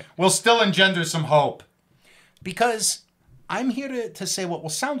 Right. We'll still engender some hope. Because I'm here to say what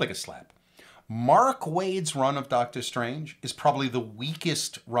will sound like a slap. Mark Waid's run of Doctor Strange is probably the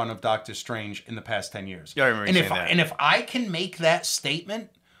weakest run of Doctor Strange in the past 10 years. Yeah, I remember saying that. And if I can make that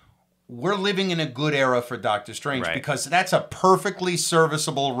statement, we're living in a good era for Doctor Strange because that's a perfectly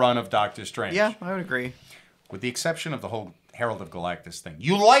serviceable run of Doctor Strange. Yeah, I would agree. With the exception of the whole Herald of Galactus thing.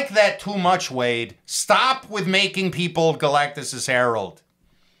 You like that too much, Waid. Stop with making people Galactus' Herald.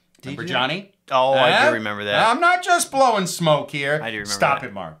 Remember Johnny? Oh, I do remember that. I'm not just blowing smoke here. I do remember Stop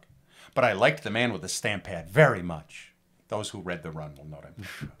it, Mark. But I liked the man with the stamp pad very much. Those who read the run will know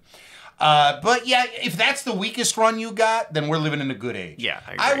that. But yeah, if that's the weakest run you got, then we're living in a good age. Yeah,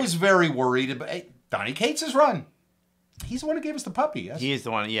 I agree. I was very worried about Donny Cates' run. He's the one who gave us the puppy, yes? He is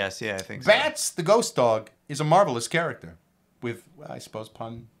the one, yes, I think so. Bats, the ghost dog, is a marvelous character. With, I suppose,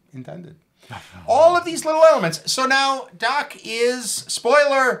 pun intended. All of these little elements. So now, Doc is,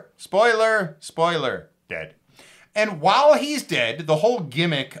 spoiler, dead. And while he's dead, the whole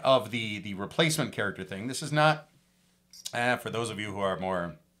gimmick of the replacement character thing, this is not, for those of you who are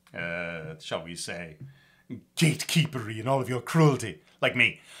more shall we say, gatekeepery and all of your cruelty, like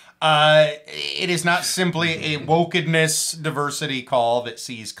me. It is not simply a wokeness diversity call that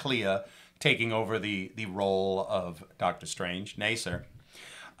sees Clea taking over the role of Doctor Strange. Nay, sir.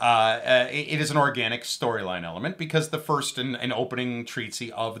 It is an organic storyline element because the first and opening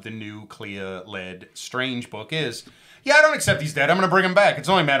treatise of the new Clea-led Strange book is, yeah, I don't accept he's dead. I'm going to bring him back. It's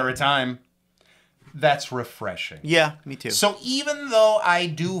only a matter of time. That's refreshing. Yeah, me too. So even though I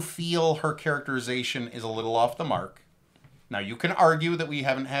do feel her characterization is a little off the mark, now you can argue that we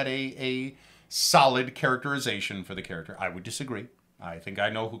haven't had a solid characterization for the character. I would disagree. I think I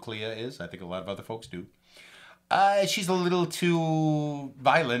know who Clea is. I think a lot of other folks do. She's a little too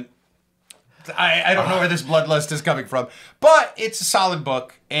violent. I don't know where this bloodlust is coming from. But it's a solid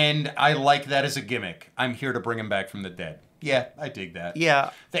book, and I like that as a gimmick. I'm here to bring him back from the dead. Yeah, I dig that. Yeah.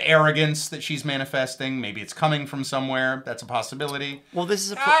 The arrogance that she's manifesting, maybe it's coming from somewhere. That's a possibility. Well, this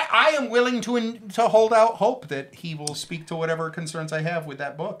is I am willing to hold out hope that he will speak to whatever concerns I have with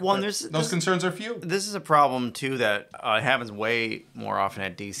that book. Well, those concerns are few. This is a problem, too, that happens way more often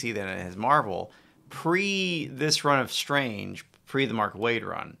at DC than it has Marvel. Pre this run of Strange, pre the Mark Waid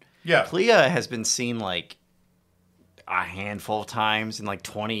run, yeah, Clea has been seen like a handful of times in like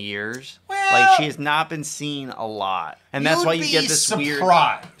 20 years. Well, like she has not been seen a lot, and that's why you get this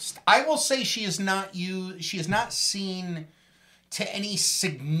surprised. I will say she is not seen to any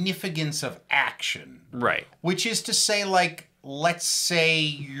significance of action. Right. Which is to say, like, let's say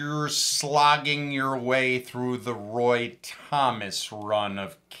you're slogging your way through the Roy Thomas run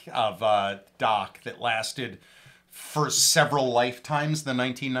of Doc that lasted for several lifetimes in the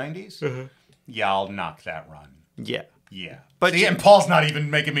 1990s. Mm-hmm. Yeah, I'll knock that run. Yeah. Yeah. But and Paul's not even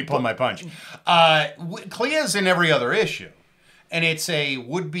making me pull my punch. Clea's in every other issue. And it's a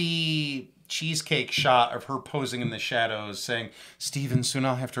would-be cheesecake shot of her posing in the shadows saying, Steven, soon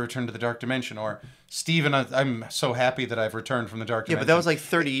I'll have to return to the dark dimension. Or, Steven, I'm so happy that I've returned from the dark dimension. Yeah, but that was like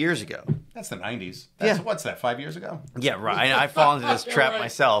 30 years ago. That's the 90s. Yeah. What's that, 5 years ago? Yeah, right. I fall into this trap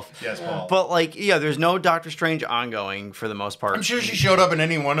myself. Yes, Paul. But, like, yeah, there's no Doctor Strange ongoing for the most part. I'm sure she showed up in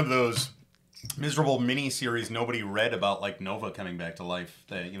any one of those miserable mini-series nobody read about, like Nova coming back to life.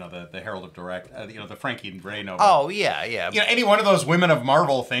 The Herald of Direct, the Frankie and Ray Nova. Oh, yeah, yeah. Any one of those Women of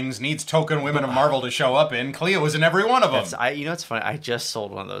Marvel things needs token Women of Marvel to show up in. Clea was in every one of them. It's funny. I just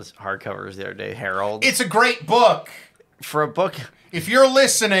sold one of those hardcovers the other day, Herald. It's a great book. For a book. If you're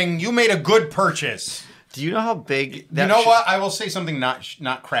listening, you made a good purchase. Do you know how big that... You know what? I will say something not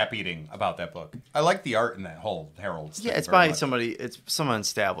crap-eating about that book. I like the art in that whole Herald. Yeah, it's by somebody... It's someone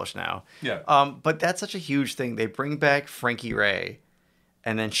established now. Yeah. But that's such a huge thing. They bring back Frankie Ray,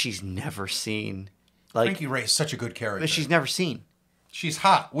 and then she's never seen... Frankie Ray is such a good character. But she's never seen. She's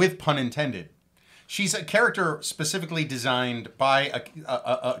hot, with pun intended. She's a character specifically designed by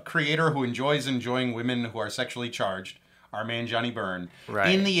a creator who enjoying women who are sexually charged. Our man Johnny Byrne,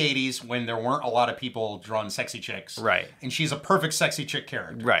 right. In the 80s when there weren't a lot of people drawing sexy chicks. Right. And she's a perfect sexy chick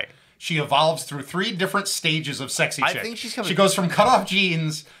character. Right. She evolves through 3 different stages of sexy chick. I think she's coming... She goes from cut-off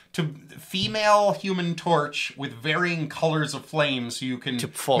jeans to female Human Torch with varying colors of flame so you can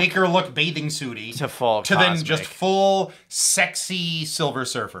make her look bathing suity. To then just full sexy Silver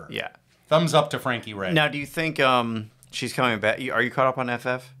Surfer. Yeah. Thumbs up to Frankie Ray. Now, do you think she's coming back? Are you caught up on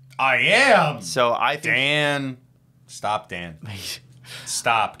FF? I am! So I think... Dan... Stop, Dan.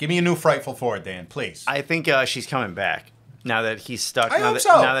 Stop. Give me a new Frightful Four, Dan, please. I think she's coming back. Now that he's stuck. I hope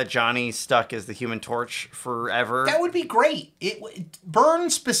so. Now that Johnny's stuck as the Human Torch forever. That would be great. Byrne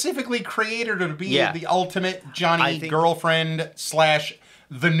specifically created her to be the ultimate Johnny girlfriend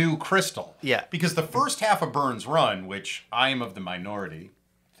 / the new Crystal. Yeah. Because the first half of Byrne's run, which I am of the minority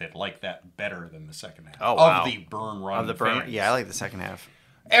that like that better than the second half. Oh, wow. Of the Byrne run. Of the Byrne. Yeah, I like the second half.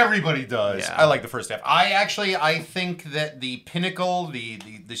 Everybody does. Yeah. I like the first half. I think that the pinnacle,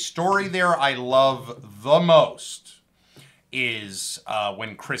 the story there I love the most is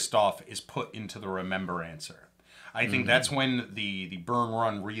when Kristoff is put into the Remembrancer. I think that's when the Byrne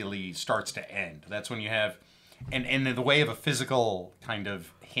run really starts to end. That's when you have, and in the way of a physical kind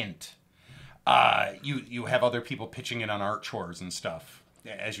of hint, you have other people pitching in on art chores and stuff.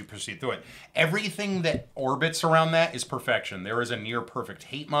 As you proceed through it, everything that orbits around that is perfection. There is a near perfect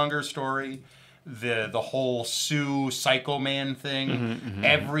hate monger story. The whole Sue Psycho Man thing,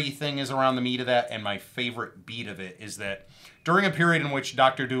 everything is around the meat of that. And my favorite beat of it is that during a period in which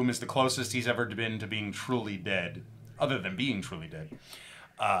Doctor Doom is the closest he's ever been to being truly dead, other than being truly dead,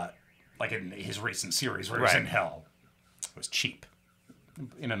 like in his recent series where he was in hell, it was cheap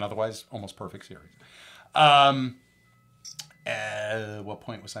in an otherwise almost perfect series. What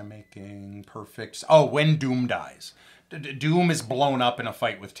point was I making? Perfect. Oh, when Doom dies. Doom is blown up in a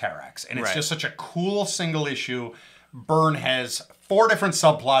fight with Terax. And it's just such a cool single issue. Byrne has 4 different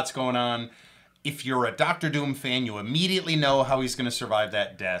subplots going on. If you're a Doctor Doom fan, you immediately know how he's going to survive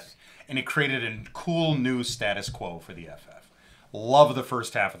that death. And it created a cool new status quo for the FF. Love the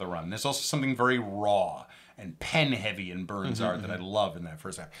first half of the run. There's also something very raw and pen heavy in Byrne's art that I love in that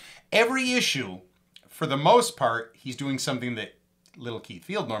first half. Every issue, for the most part, he's doing something that little Keith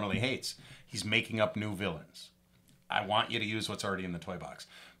Field normally hates. He's making up new villains. I want you to use what's already in the toy box.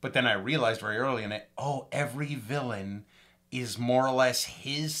 But then I realized very early in it, every villain is more or less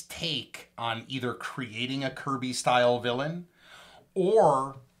his take on either creating a Kirby-style villain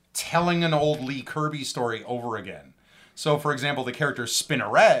or telling an old Lee Kirby story over again. So, for example, the character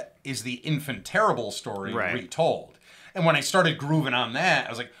Spinneret is the Infant Terrible story retold. And when I started grooving on that, I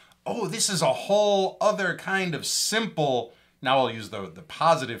was like, this is a whole other kind of simple... Now I'll use the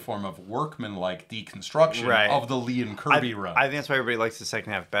positive form of workman-like deconstruction of the Lee and Kirby run. I think that's why everybody likes the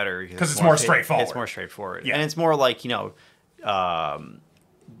second half better. Because it's more straightforward. It's more straightforward. Yeah. And it's more like, the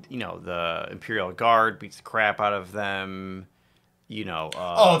Imperial Guard beats the crap out of them.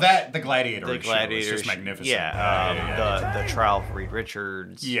 The Gladiator issue is just magnificent. Yeah, the trial of Reed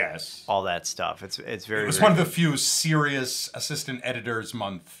Richards. Yes. All that stuff. It's very... It was one of the few serious Assistant Editors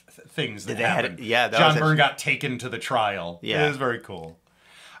Month things that happened. John Byrne got taken to the trial. Yeah. It was very cool.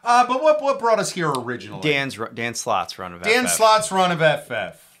 But what brought us here originally? Dan Slott's run of FF. Dan Slott's run of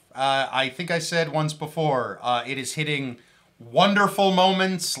FF. I think I said once before, it is hitting wonderful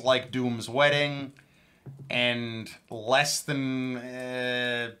moments like Doom's wedding and less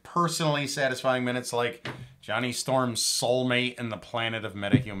than personally satisfying minutes like Johnny Storm's soulmate and the planet of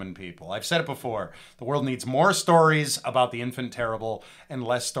metahuman people. I've said it before. The world needs more stories about the infant terrible and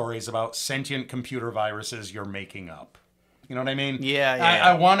less stories about sentient computer viruses you're making up. You know what I mean? Yeah.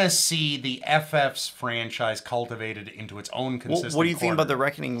 I want to see the FF's franchise cultivated into its own consistent What do you think about the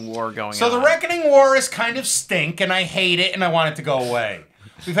Reckoning War going on? So the Reckoning War is kind of stink, and I hate it, and I want it to go away.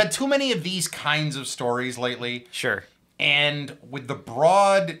 We've had too many of these kinds of stories lately. Sure. And with the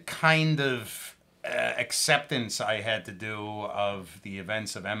broad kind of acceptance I had to do of the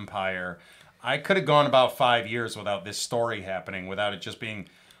events of Empire, I could have gone about 5 years without this story happening, without it just being,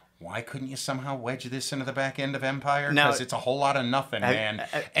 why couldn't you somehow wedge this into the back end of Empire? Because it's a whole lot of nothing, man.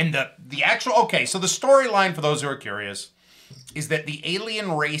 And the actual... Okay, so the storyline, for those who are curious, is that the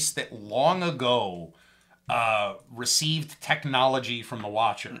alien race that long ago received technology from the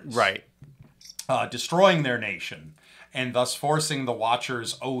Watchers... Right. Destroying their nation, and thus forcing the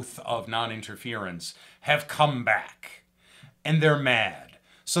Watchers' oath of non-interference, have come back. And they're mad.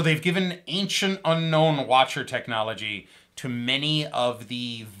 So they've given ancient unknown Watcher technology to many of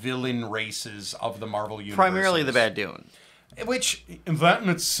the villain races of the Marvel universe. Primarily the Badoon. Which, that in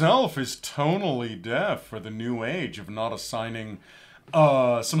itself is tonally deaf for the new age of not assigning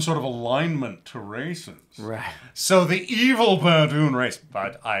some sort of alignment to races. Right. So the evil Badoon race,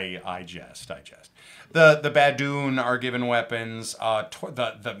 but I jest. The Badoon are given weapons.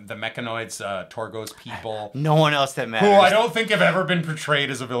 The Mechanoids, Torgo's people. No one else that matters. Who I don't think have ever been portrayed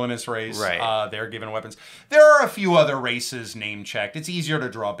as a villainous race. Right. They're given weapons. There are a few other races name-checked. It's easier to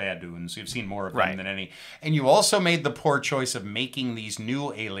draw Badoons. You've seen more of them than any. And you also made the poor choice of making these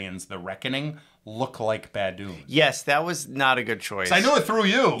new aliens, the Reckoning, look like Badoons. Yes, that was not a good choice. I knew it through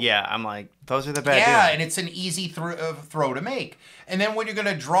you. Yeah, I'm like, those are the Badoons. Yeah, and it's an easy throw to make. And then when you're going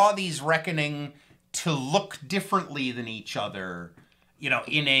to draw these Reckoning to look differently than each other,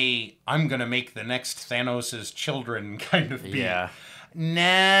 in a I'm going to make the next Thanos' children kind of beat. Yeah.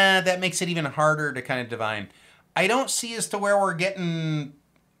 Nah, that makes it even harder to kind of divine. I don't see as to where we're getting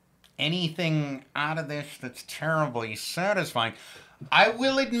anything out of this that's terribly satisfying. I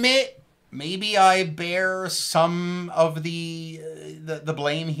will admit, maybe I bear some of the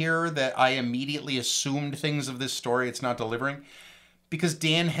blame here that I immediately assumed things of this story it's not delivering. Because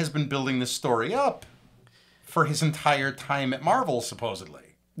Dan has been building this story up for his entire time at Marvel,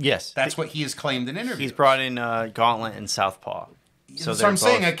 supposedly. Yes. That's what he has claimed in interviews. He's brought in Gauntlet and Southpaw. So I'm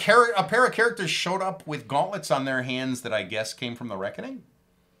saying. A pair of characters showed up with gauntlets on their hands that I guess came from the Reckoning?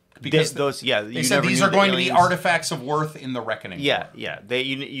 Because they said these are going to be artifacts of worth in the Reckoning. Yeah, yeah.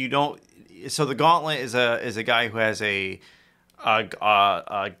 You don't... So the Gauntlet is a guy who has a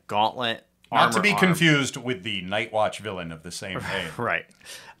gauntlet Not to be arm. confused with the Night Watch villain of the same name. Right.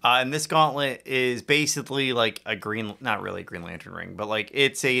 And this gauntlet is basically like not really a Green Lantern ring, but like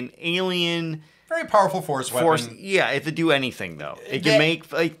it's an alien Very powerful force weapon. Yeah, it could do anything though. It can make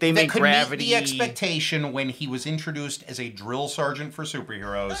they make gravity. The expectation when he was introduced as a drill sergeant for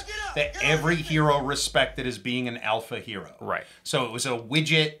superheroes that every hero respected as being an alpha hero. Right. So it was a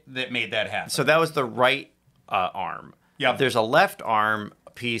widget that made that happen. So that was the right arm. Yeah. There's a left arm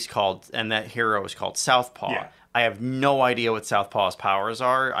piece and that hero is called Southpaw. Yeah. I have no idea what Southpaw's powers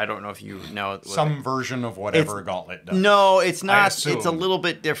are. I don't know if you know. Some version of whatever a Gauntlet does. No, it's not. It's a little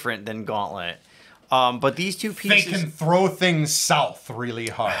bit different than Gauntlet. But these two pieces, they can throw things south really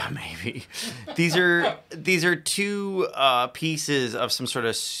hard. Maybe these are two pieces of some sort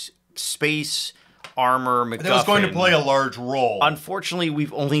of space armor MacGuffin. That was going to play a large role. Unfortunately,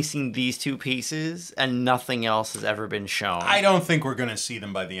 we've only seen these two pieces, and nothing else has ever been shown. I don't think we're going to see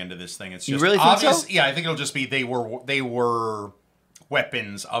them by the end of this thing. It's just you really think obvious. So? Yeah, I think it'll just be they were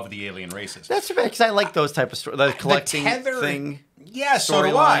weapons of the alien races. That's too bad because I like those type of stories. The collecting thing. Yeah, so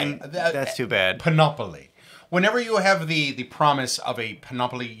do I. That's too bad. Panoply. Whenever you have the promise of a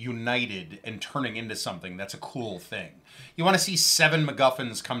Panoply united and turning into something, that's a cool thing. You want to see 7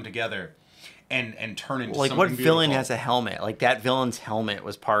 MacGuffins come together and turn into something what beautiful. villain has a helmet? Like that villain's helmet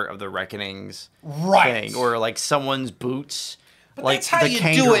was part of the Reckoning's thing. Or like someone's boots. But like that's how you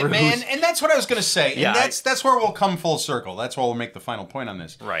do it, man. And that's what I was going to say. And that's where we'll come full circle. That's where we'll make the final point on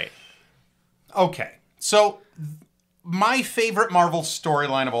this. Right. Okay. So my favorite Marvel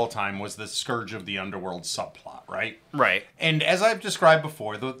storyline of all time was the Scourge of the Underworld subplot, right? Right. And as I've described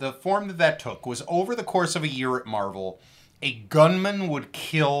before, the form that took was over the course of a year at Marvel, a gunman would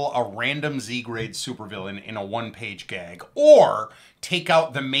kill a random Z-grade supervillain in a one-page gag, or take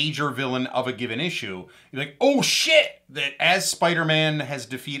out the major villain of a given issue. You're like, oh shit! That as Spider-Man has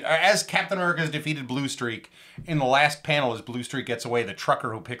defeated, or as Captain America has defeated Blue Streak, in the last panel as Blue Streak gets away, the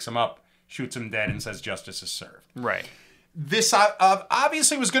trucker who picks him up shoots him dead and says justice is served. Right. This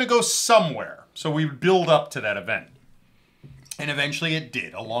obviously was going to go somewhere, so we would build up to that event. And eventually it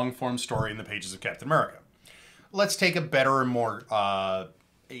did, a long-form story in the pages of Captain America. Let's take a better and more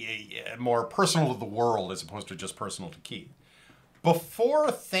personal to the world as opposed to just personal to Keith. Before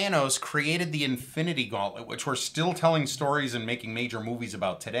Thanos created the Infinity Gauntlet, which we're still telling stories and making major movies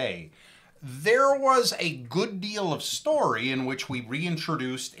about today, there was a good deal of story in which we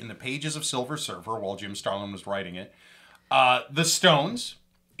reintroduced in the pages of Silver Surfer, while Jim Starlin was writing it, the stones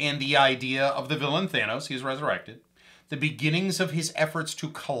and the idea of the villain Thanos, he's resurrected, the beginnings of his efforts to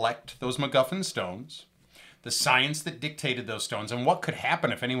collect those MacGuffin stones, the science that dictated those stones, and what could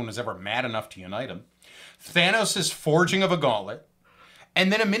happen if anyone was ever mad enough to unite them, Thanos' forging of a gauntlet,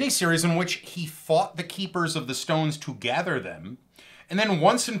 and then a miniseries in which he fought the keepers of the stones to gather them, and then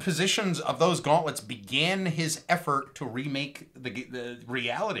once in positions of those gauntlets began his effort to remake the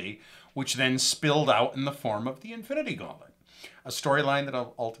reality, which then spilled out in the form of the Infinity Gauntlet. A storyline that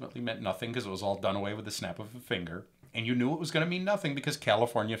ultimately meant nothing because it was all done away with the snap of a finger, and you knew it was going to mean nothing because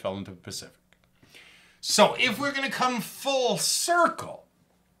California fell into the Pacific. So if we're going to come full circle,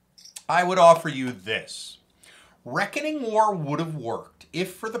 I would offer you this. Reckoning War would have worked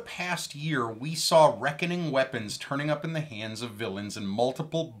if for the past year we saw reckoning weapons turning up in the hands of villains in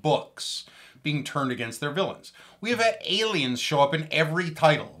multiple books being turned against their villains. We have had aliens show up in every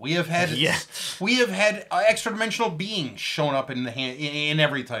title. We have had extra dimensional beings shown up in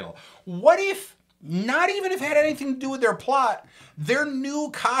every title. What if, not even if it had anything to do with their plot, their new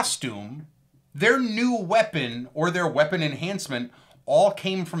costume, their new weapon, or their weapon enhancement all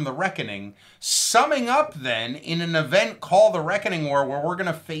came from the Reckoning, summing up then in an event called the Reckoning War, where we're going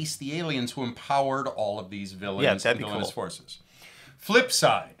to face the aliens who empowered all of these villains and villainous forces. Flip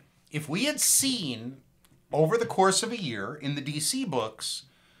side, if we had seen over the course of a year in the DC books,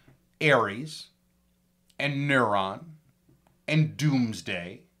 Ares and Neuron and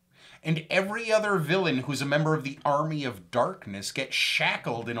Doomsday and every other villain who's a member of the Army of Darkness get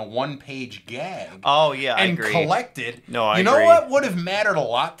shackled in a one-page gag. Oh, yeah, I agree. And collected. No, I agree. You know what would have mattered a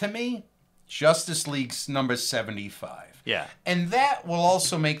lot to me? Justice League's number 75. Yeah. And that will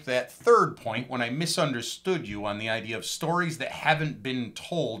also make that third point when I misunderstood you on the idea of stories that haven't been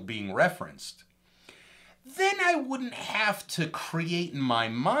told being referenced. Then I wouldn't have to create in my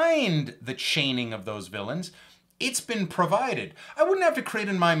mind the chaining of those villains. It's been provided. I wouldn't have to create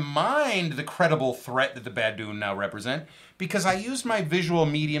in my mind the credible threat that the Badoon now represent, because I used my visual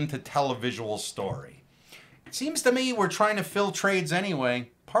medium to tell a visual story. It seems to me we're trying to fill trades anyway.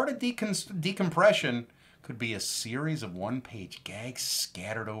 Part of decompression could be a series of one-page gags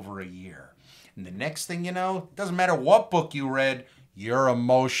scattered over a year. And the next thing you know, it doesn't matter what book you read, you're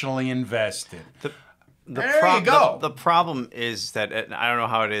emotionally invested. There you go. The problem is that, and I don't know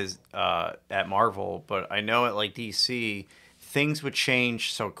how it is at Marvel, but I know at like DC, things would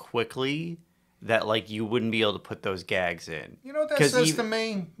change so quickly that like you wouldn't be able to put those gags in. You know what that says to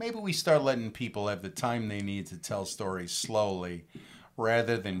me? Maybe we start letting people have the time they need to tell stories slowly,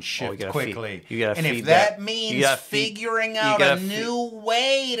 rather than shift quickly. And if that means figuring out a new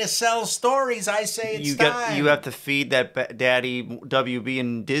way to sell stories, I say it's time. You have to feed that daddy WB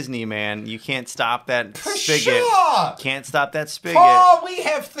and Disney, man. You can't stop that spigot. Sure. Can't stop that spigot. Paul, we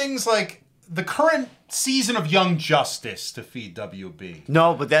have things like the current season of Young Justice to feed WB.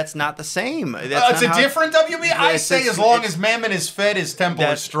 No, but that's not the same. It's a different WB? I say as long as Mammon is fed, his temple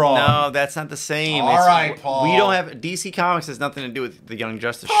is strong. No, that's not the same. All right, Paul. We don't have... DC Comics has nothing to do with the Young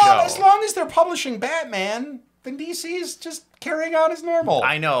Justice Paul, show. as long as they're publishing Batman, then DC is just carrying on as normal.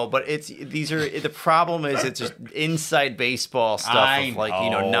 I know, but the problem is it's just inside baseball stuff of like, you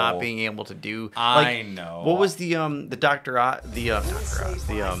know, not being able to do. I know. What was the Dr. Oz, the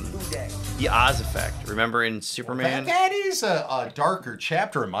Oz effect? Remember in Superman? That is a darker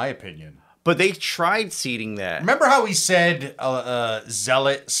chapter in my opinion. But they tried seeding that. Remember how we said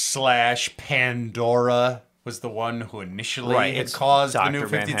Zealot / Pandora was the one who initially had caused the New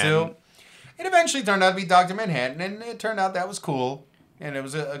 52? Manhattan. It eventually turned out to be Dr. Manhattan, and it turned out that was cool, and it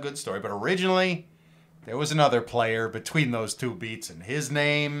was a good story. But originally, there was another player between those two beats, and his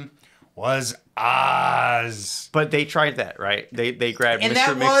name was Oz. But they tried that, right? They grabbed and Mr.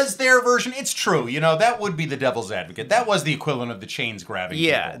 that was their version. It's true. You know, that would be the devil's advocate. That was the equivalent of the chains grabbing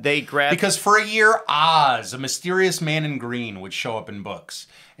people. They grabbed... Because for a year, Oz, a mysterious man in green, would show up in books.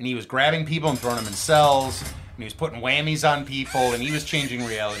 And he was grabbing people and throwing them in cells. And he was putting whammies on people. And he was changing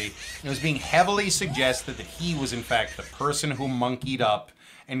reality. And it was being heavily suggested that he was, in fact, the person who monkeyed up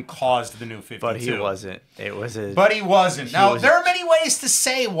and caused the New 52. But he wasn't. But he wasn't. Now, there are many ways to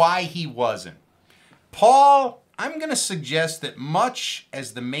say why he wasn't. Paul, I'm going to suggest that much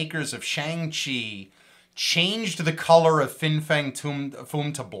as the makers of Shang-Chi changed the color of Fin Fang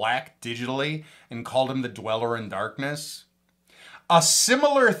Foom to black digitally and called him the Dweller in Darkness, a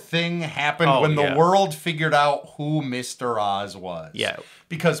similar thing happened when the world figured out who Mr. Oz was. Yeah.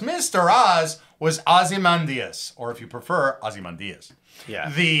 Because Mr. Oz was Ozymandias, or if you prefer, Ozymandias. Yeah.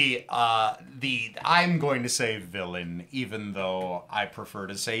 The I'm going to say villain, even though I prefer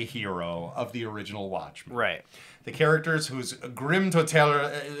to say hero of the original Watchmen. Right. The characters whose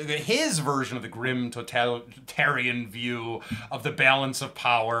his version of the grim totalitarian view of the balance of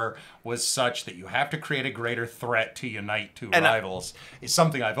power was such that you have to create a greater threat to unite two rivals is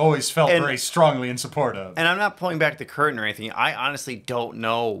something I've always felt very strongly in support of. And I'm not pulling back the curtain or anything. I honestly don't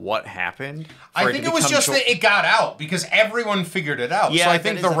know what happened. I think it was just that it got out because everyone figured it out. Yeah, so I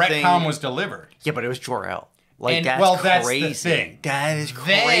think the retcon was delivered. Yeah, but it was Jor-El. Like, that's crazy. That's the thing. That is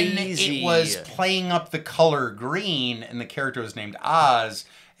crazy. Then it was playing up the color green, and the character was named Oz,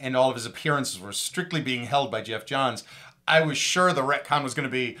 and all of his appearances were strictly being held by Jeff Johns. I was sure the retcon was going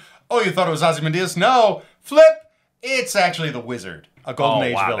to be, oh, you thought it was Ozymandias? No, flip, it's actually the Wizard, a Golden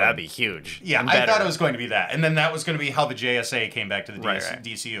Age villain. That'd be huge. Yeah, I thought it was going to be that, and then that was going to be how the JSA came back to the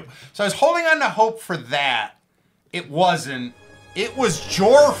DCU. So I was holding on to hope for that. It wasn't. It was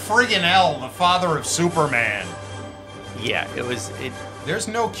Jor-friggin-El, the father of Superman. Yeah, it was... There's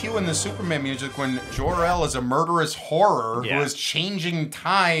no cue in the Superman music when Jor-El is a murderous horror who is changing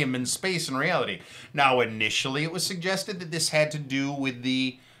time and space and reality. Now, initially, it was suggested that this had to do with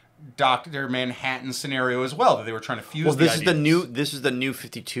the Dr. Manhattan scenario as well, that they were trying to fuse the ideas. This is the New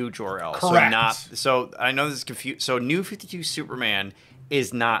 52 Jor-El. Correct. So I know this is confused. So New 52 Superman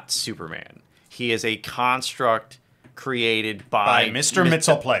is not Superman. He is a construct created by Mr.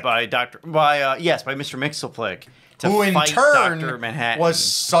 Mxyzptlk. By Mr. Mxyzptlk. Who in turn Dr. Manhattan. was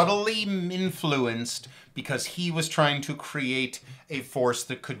subtly influenced because he was trying to create a force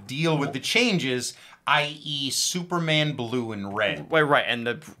that could deal with the changes, i.e. Superman Blue and Red. Right.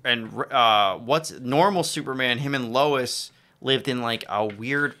 And what's normal Superman, him and Lois lived in like a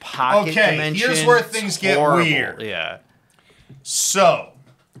weird pocket dimension. Here's where things get weird. Yeah. So,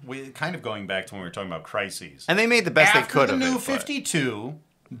 kind of going back to when we were talking about crises. And they made the best they could of it. After the New 52,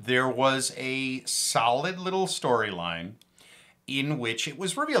 there was a solid little storyline in which it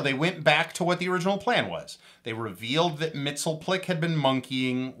was revealed. They went back to what the original plan was. They revealed that Mxyzptlk had been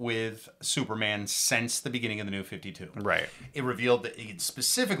monkeying with Superman since the beginning of the New 52. Right. It revealed that it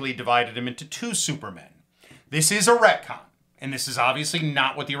specifically divided him into two Supermen. This is a retcon, and this is obviously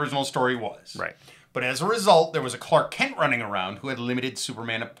not what the original story was. Right. But as a result, there was a Clark Kent running around who had limited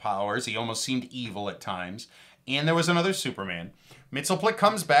Superman powers. He almost seemed evil at times. And there was another Superman. Mxyzptlk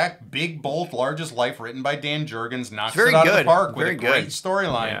comes back, big, bold, large as life, written by Dan Jurgens, knocks Very it out of good. the park with Very a great good.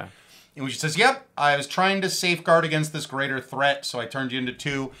 storyline. Yeah. In which he says, yep, I was trying to safeguard against this greater threat, so I turned you into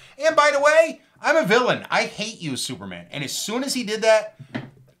two. And by the way, I'm a villain. I hate you, Superman. And as soon as he did that,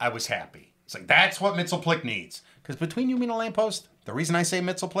 I was happy. It's like, that's what Mxyzptlk needs. Because between you and a lamppost, the reason I say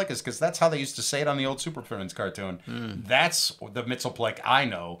Mxyzptlk is because that's how they used to say it on the old Super Friends cartoon. That's the Mxyzptlk I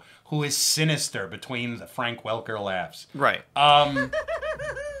know, who is sinister between the Frank Welker laughs. Right.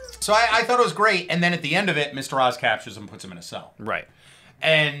 So I thought it was great. And then at the end of it, Mr. Oz captures him and puts him in a cell. Right.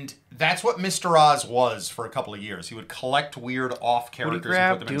 And that's what Mr. Oz was for a couple of years. He would collect weird off characters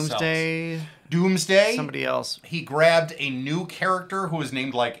and put them in cells. Doomsday? Doomsday? Somebody else. He grabbed a new character who was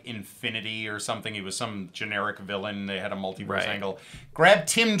named like Infinity or something. He was some generic villain. They had a multiverse angle. Grabbed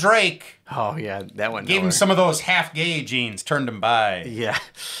Tim Drake. Oh, yeah. That one. Gave him some of those half-gay genes. Turned him by. Yeah.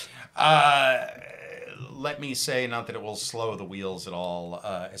 Let me say, not that it will slow the wheels at all,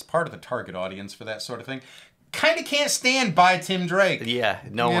 as part of the target audience for that sort of thing, kind of can't stand by Tim Drake. Yeah.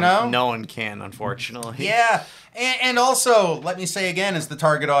 No one can, unfortunately. Yeah. And also, let me say again, as the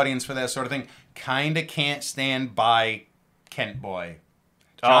target audience for that sort of thing, kind of can't stand by Kent Boy.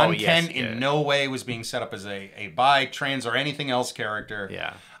 John Kent in no way was being set up as a bi, trans, or anything else character.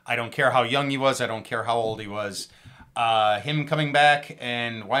 Yeah. I don't care how young he was. I don't care how old he was. Him coming back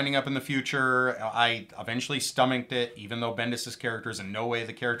and winding up in the future, I eventually stomached it, even though Bendis' character is in no way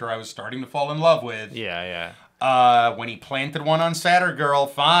the character I was starting to fall in love with. Yeah, When he planted one on Saturn Girl,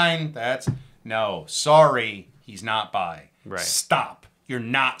 fine. No, sorry, he's not bi. Right. Stop. You're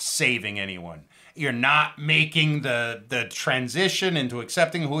not saving anyone. You're not making the transition into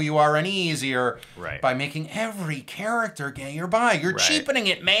accepting who you are any easier by making every character gay or bi. You're cheapening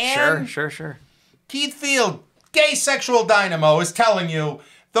it, man. Sure. Keith Field, gay sexual dynamo, is telling you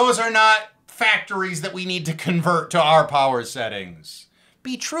those are not factories that we need to convert to our power settings.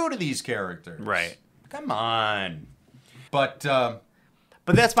 Be true to these characters. Right. Come on. But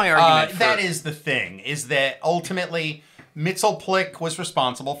that's my argument. That is the thing, is that ultimately Mxyzptlk was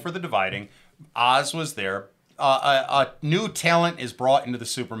responsible for the dividing. Oz was there. A new talent is brought into the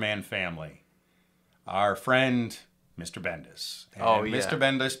Superman family. Our friend Mr. Bendis. And Mr.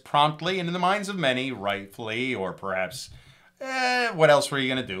 Bendis promptly, and in the minds of many, rightfully, or perhaps, what else were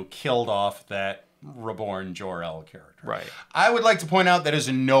you going to do? Killed off that reborn Jor-El character. Right. I would like to point out that is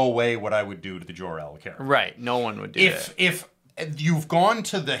in no way what I would do to the Jor-El character. Right. No one would do that. If you've gone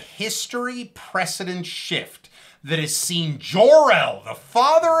to the history precedent shift that has seen Jor-El, the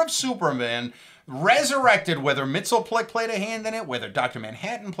father of Superman, resurrected, whether Mxyzptlk played a hand in it, whether Dr.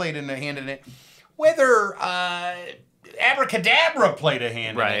 Manhattan played a hand in it, whether Abracadabra played a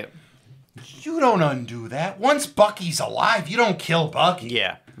hand in it. You don't undo that. Once Bucky's alive, you don't kill Bucky.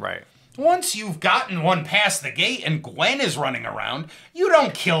 Yeah, right. Once you've gotten one past the gate and Gwen is running around, you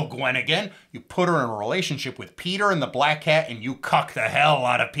don't kill Gwen again. You put her in a relationship with Peter and the Black Cat and you cuck the hell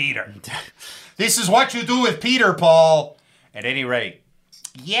out of Peter. This is what you do with Peter, Paul. At any rate,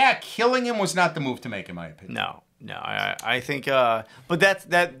 yeah, killing him was not the move to make, in my opinion. No, I think, but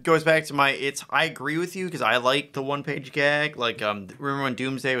that goes back to I agree with you because I like the one-page gag. Like, remember when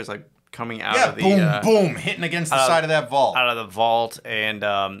Doomsday was like coming out of the boom, hitting against the side of that vault, out of the vault, and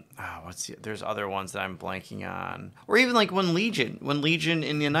there's other ones that I'm blanking on, or even like when Legion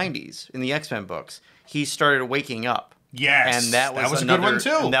in the '90s in the X-Men books, he started waking up. Yes, and that was a good one too.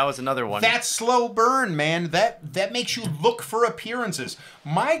 And that was another one. That slow burn, man. That makes you look for appearances.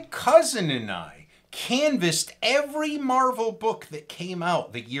 My cousin and I canvassed every Marvel book that came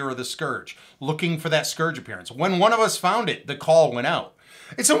out the year of the Scourge, looking for that Scourge appearance. When one of us found it, the call went out.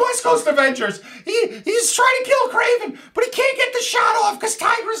 It's a West Coast Avengers. He's trying to kill Kraven, but he can't get the shot off because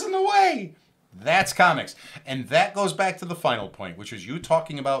Tiger's in the way. That's comics. And that goes back to the final point, which was you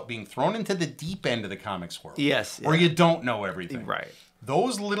talking about being thrown into the deep end of the comics world. Yes. Where you don't know everything. Right.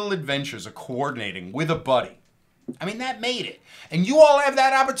 Those little adventures of coordinating with a buddy. I mean, that made it. And you all have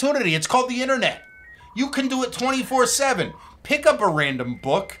that opportunity. It's called the internet. You can do it 24/7. Pick up a random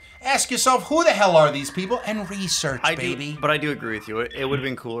book. Ask yourself, who the hell are these people? And research, baby. But I do agree with you. It would have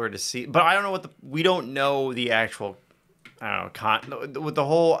been cooler to see. But I don't know we don't know the actual, I don't know, with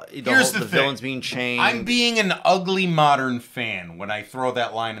the villains being changed. I'm being an ugly modern fan when I throw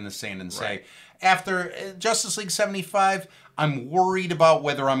that line in the sand and say, after Justice League 75, I'm worried about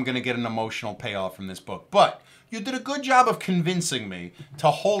whether I'm going to get an emotional payoff from this book. But you did a good job of convincing me to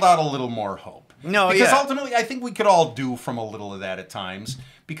hold out a little more hope. Because ultimately, I think we could all do from a little of that at times.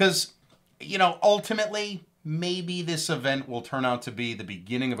 Because, ultimately, maybe this event will turn out to be the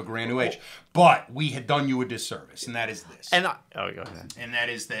beginning of a brand new age. But we had done you a disservice, and that is this. Go ahead. And that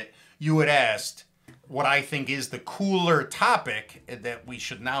is that you had asked, what I think is the cooler topic that we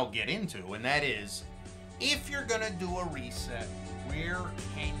should now get into, and that is, if you're going to do a reset, where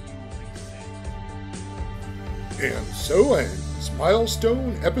can you reset? And so ends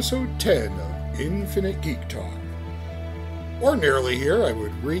milestone episode 10 of Infinite Geek Talk. Ordinarily here I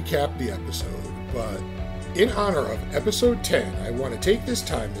would recap the episode, but in honor of episode 10, I want to take this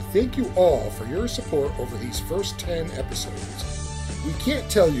time to thank you all for your support over these first 10 episodes. We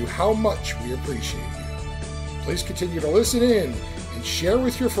can't tell you how much we appreciate you. Please continue to listen in and share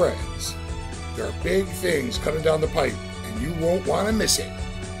with your friends. There are big things coming down the pipe, and you won't want to miss it.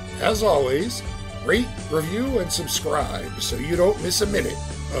 As always, rate, review, and subscribe so you don't miss a minute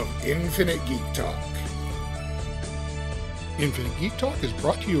of Infinite Geek Talk. Infinite Geek Talk is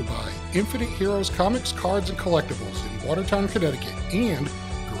brought to you by Infinite Heroes Comics, Cards, and Collectibles in Watertown, Connecticut, and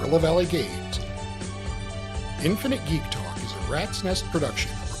Gorilla Valley Games. Infinite Geek Talk is a Rat's Nest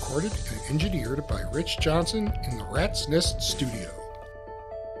production, recorded and engineered by Rich Johnson in the Rat's Nest Studio.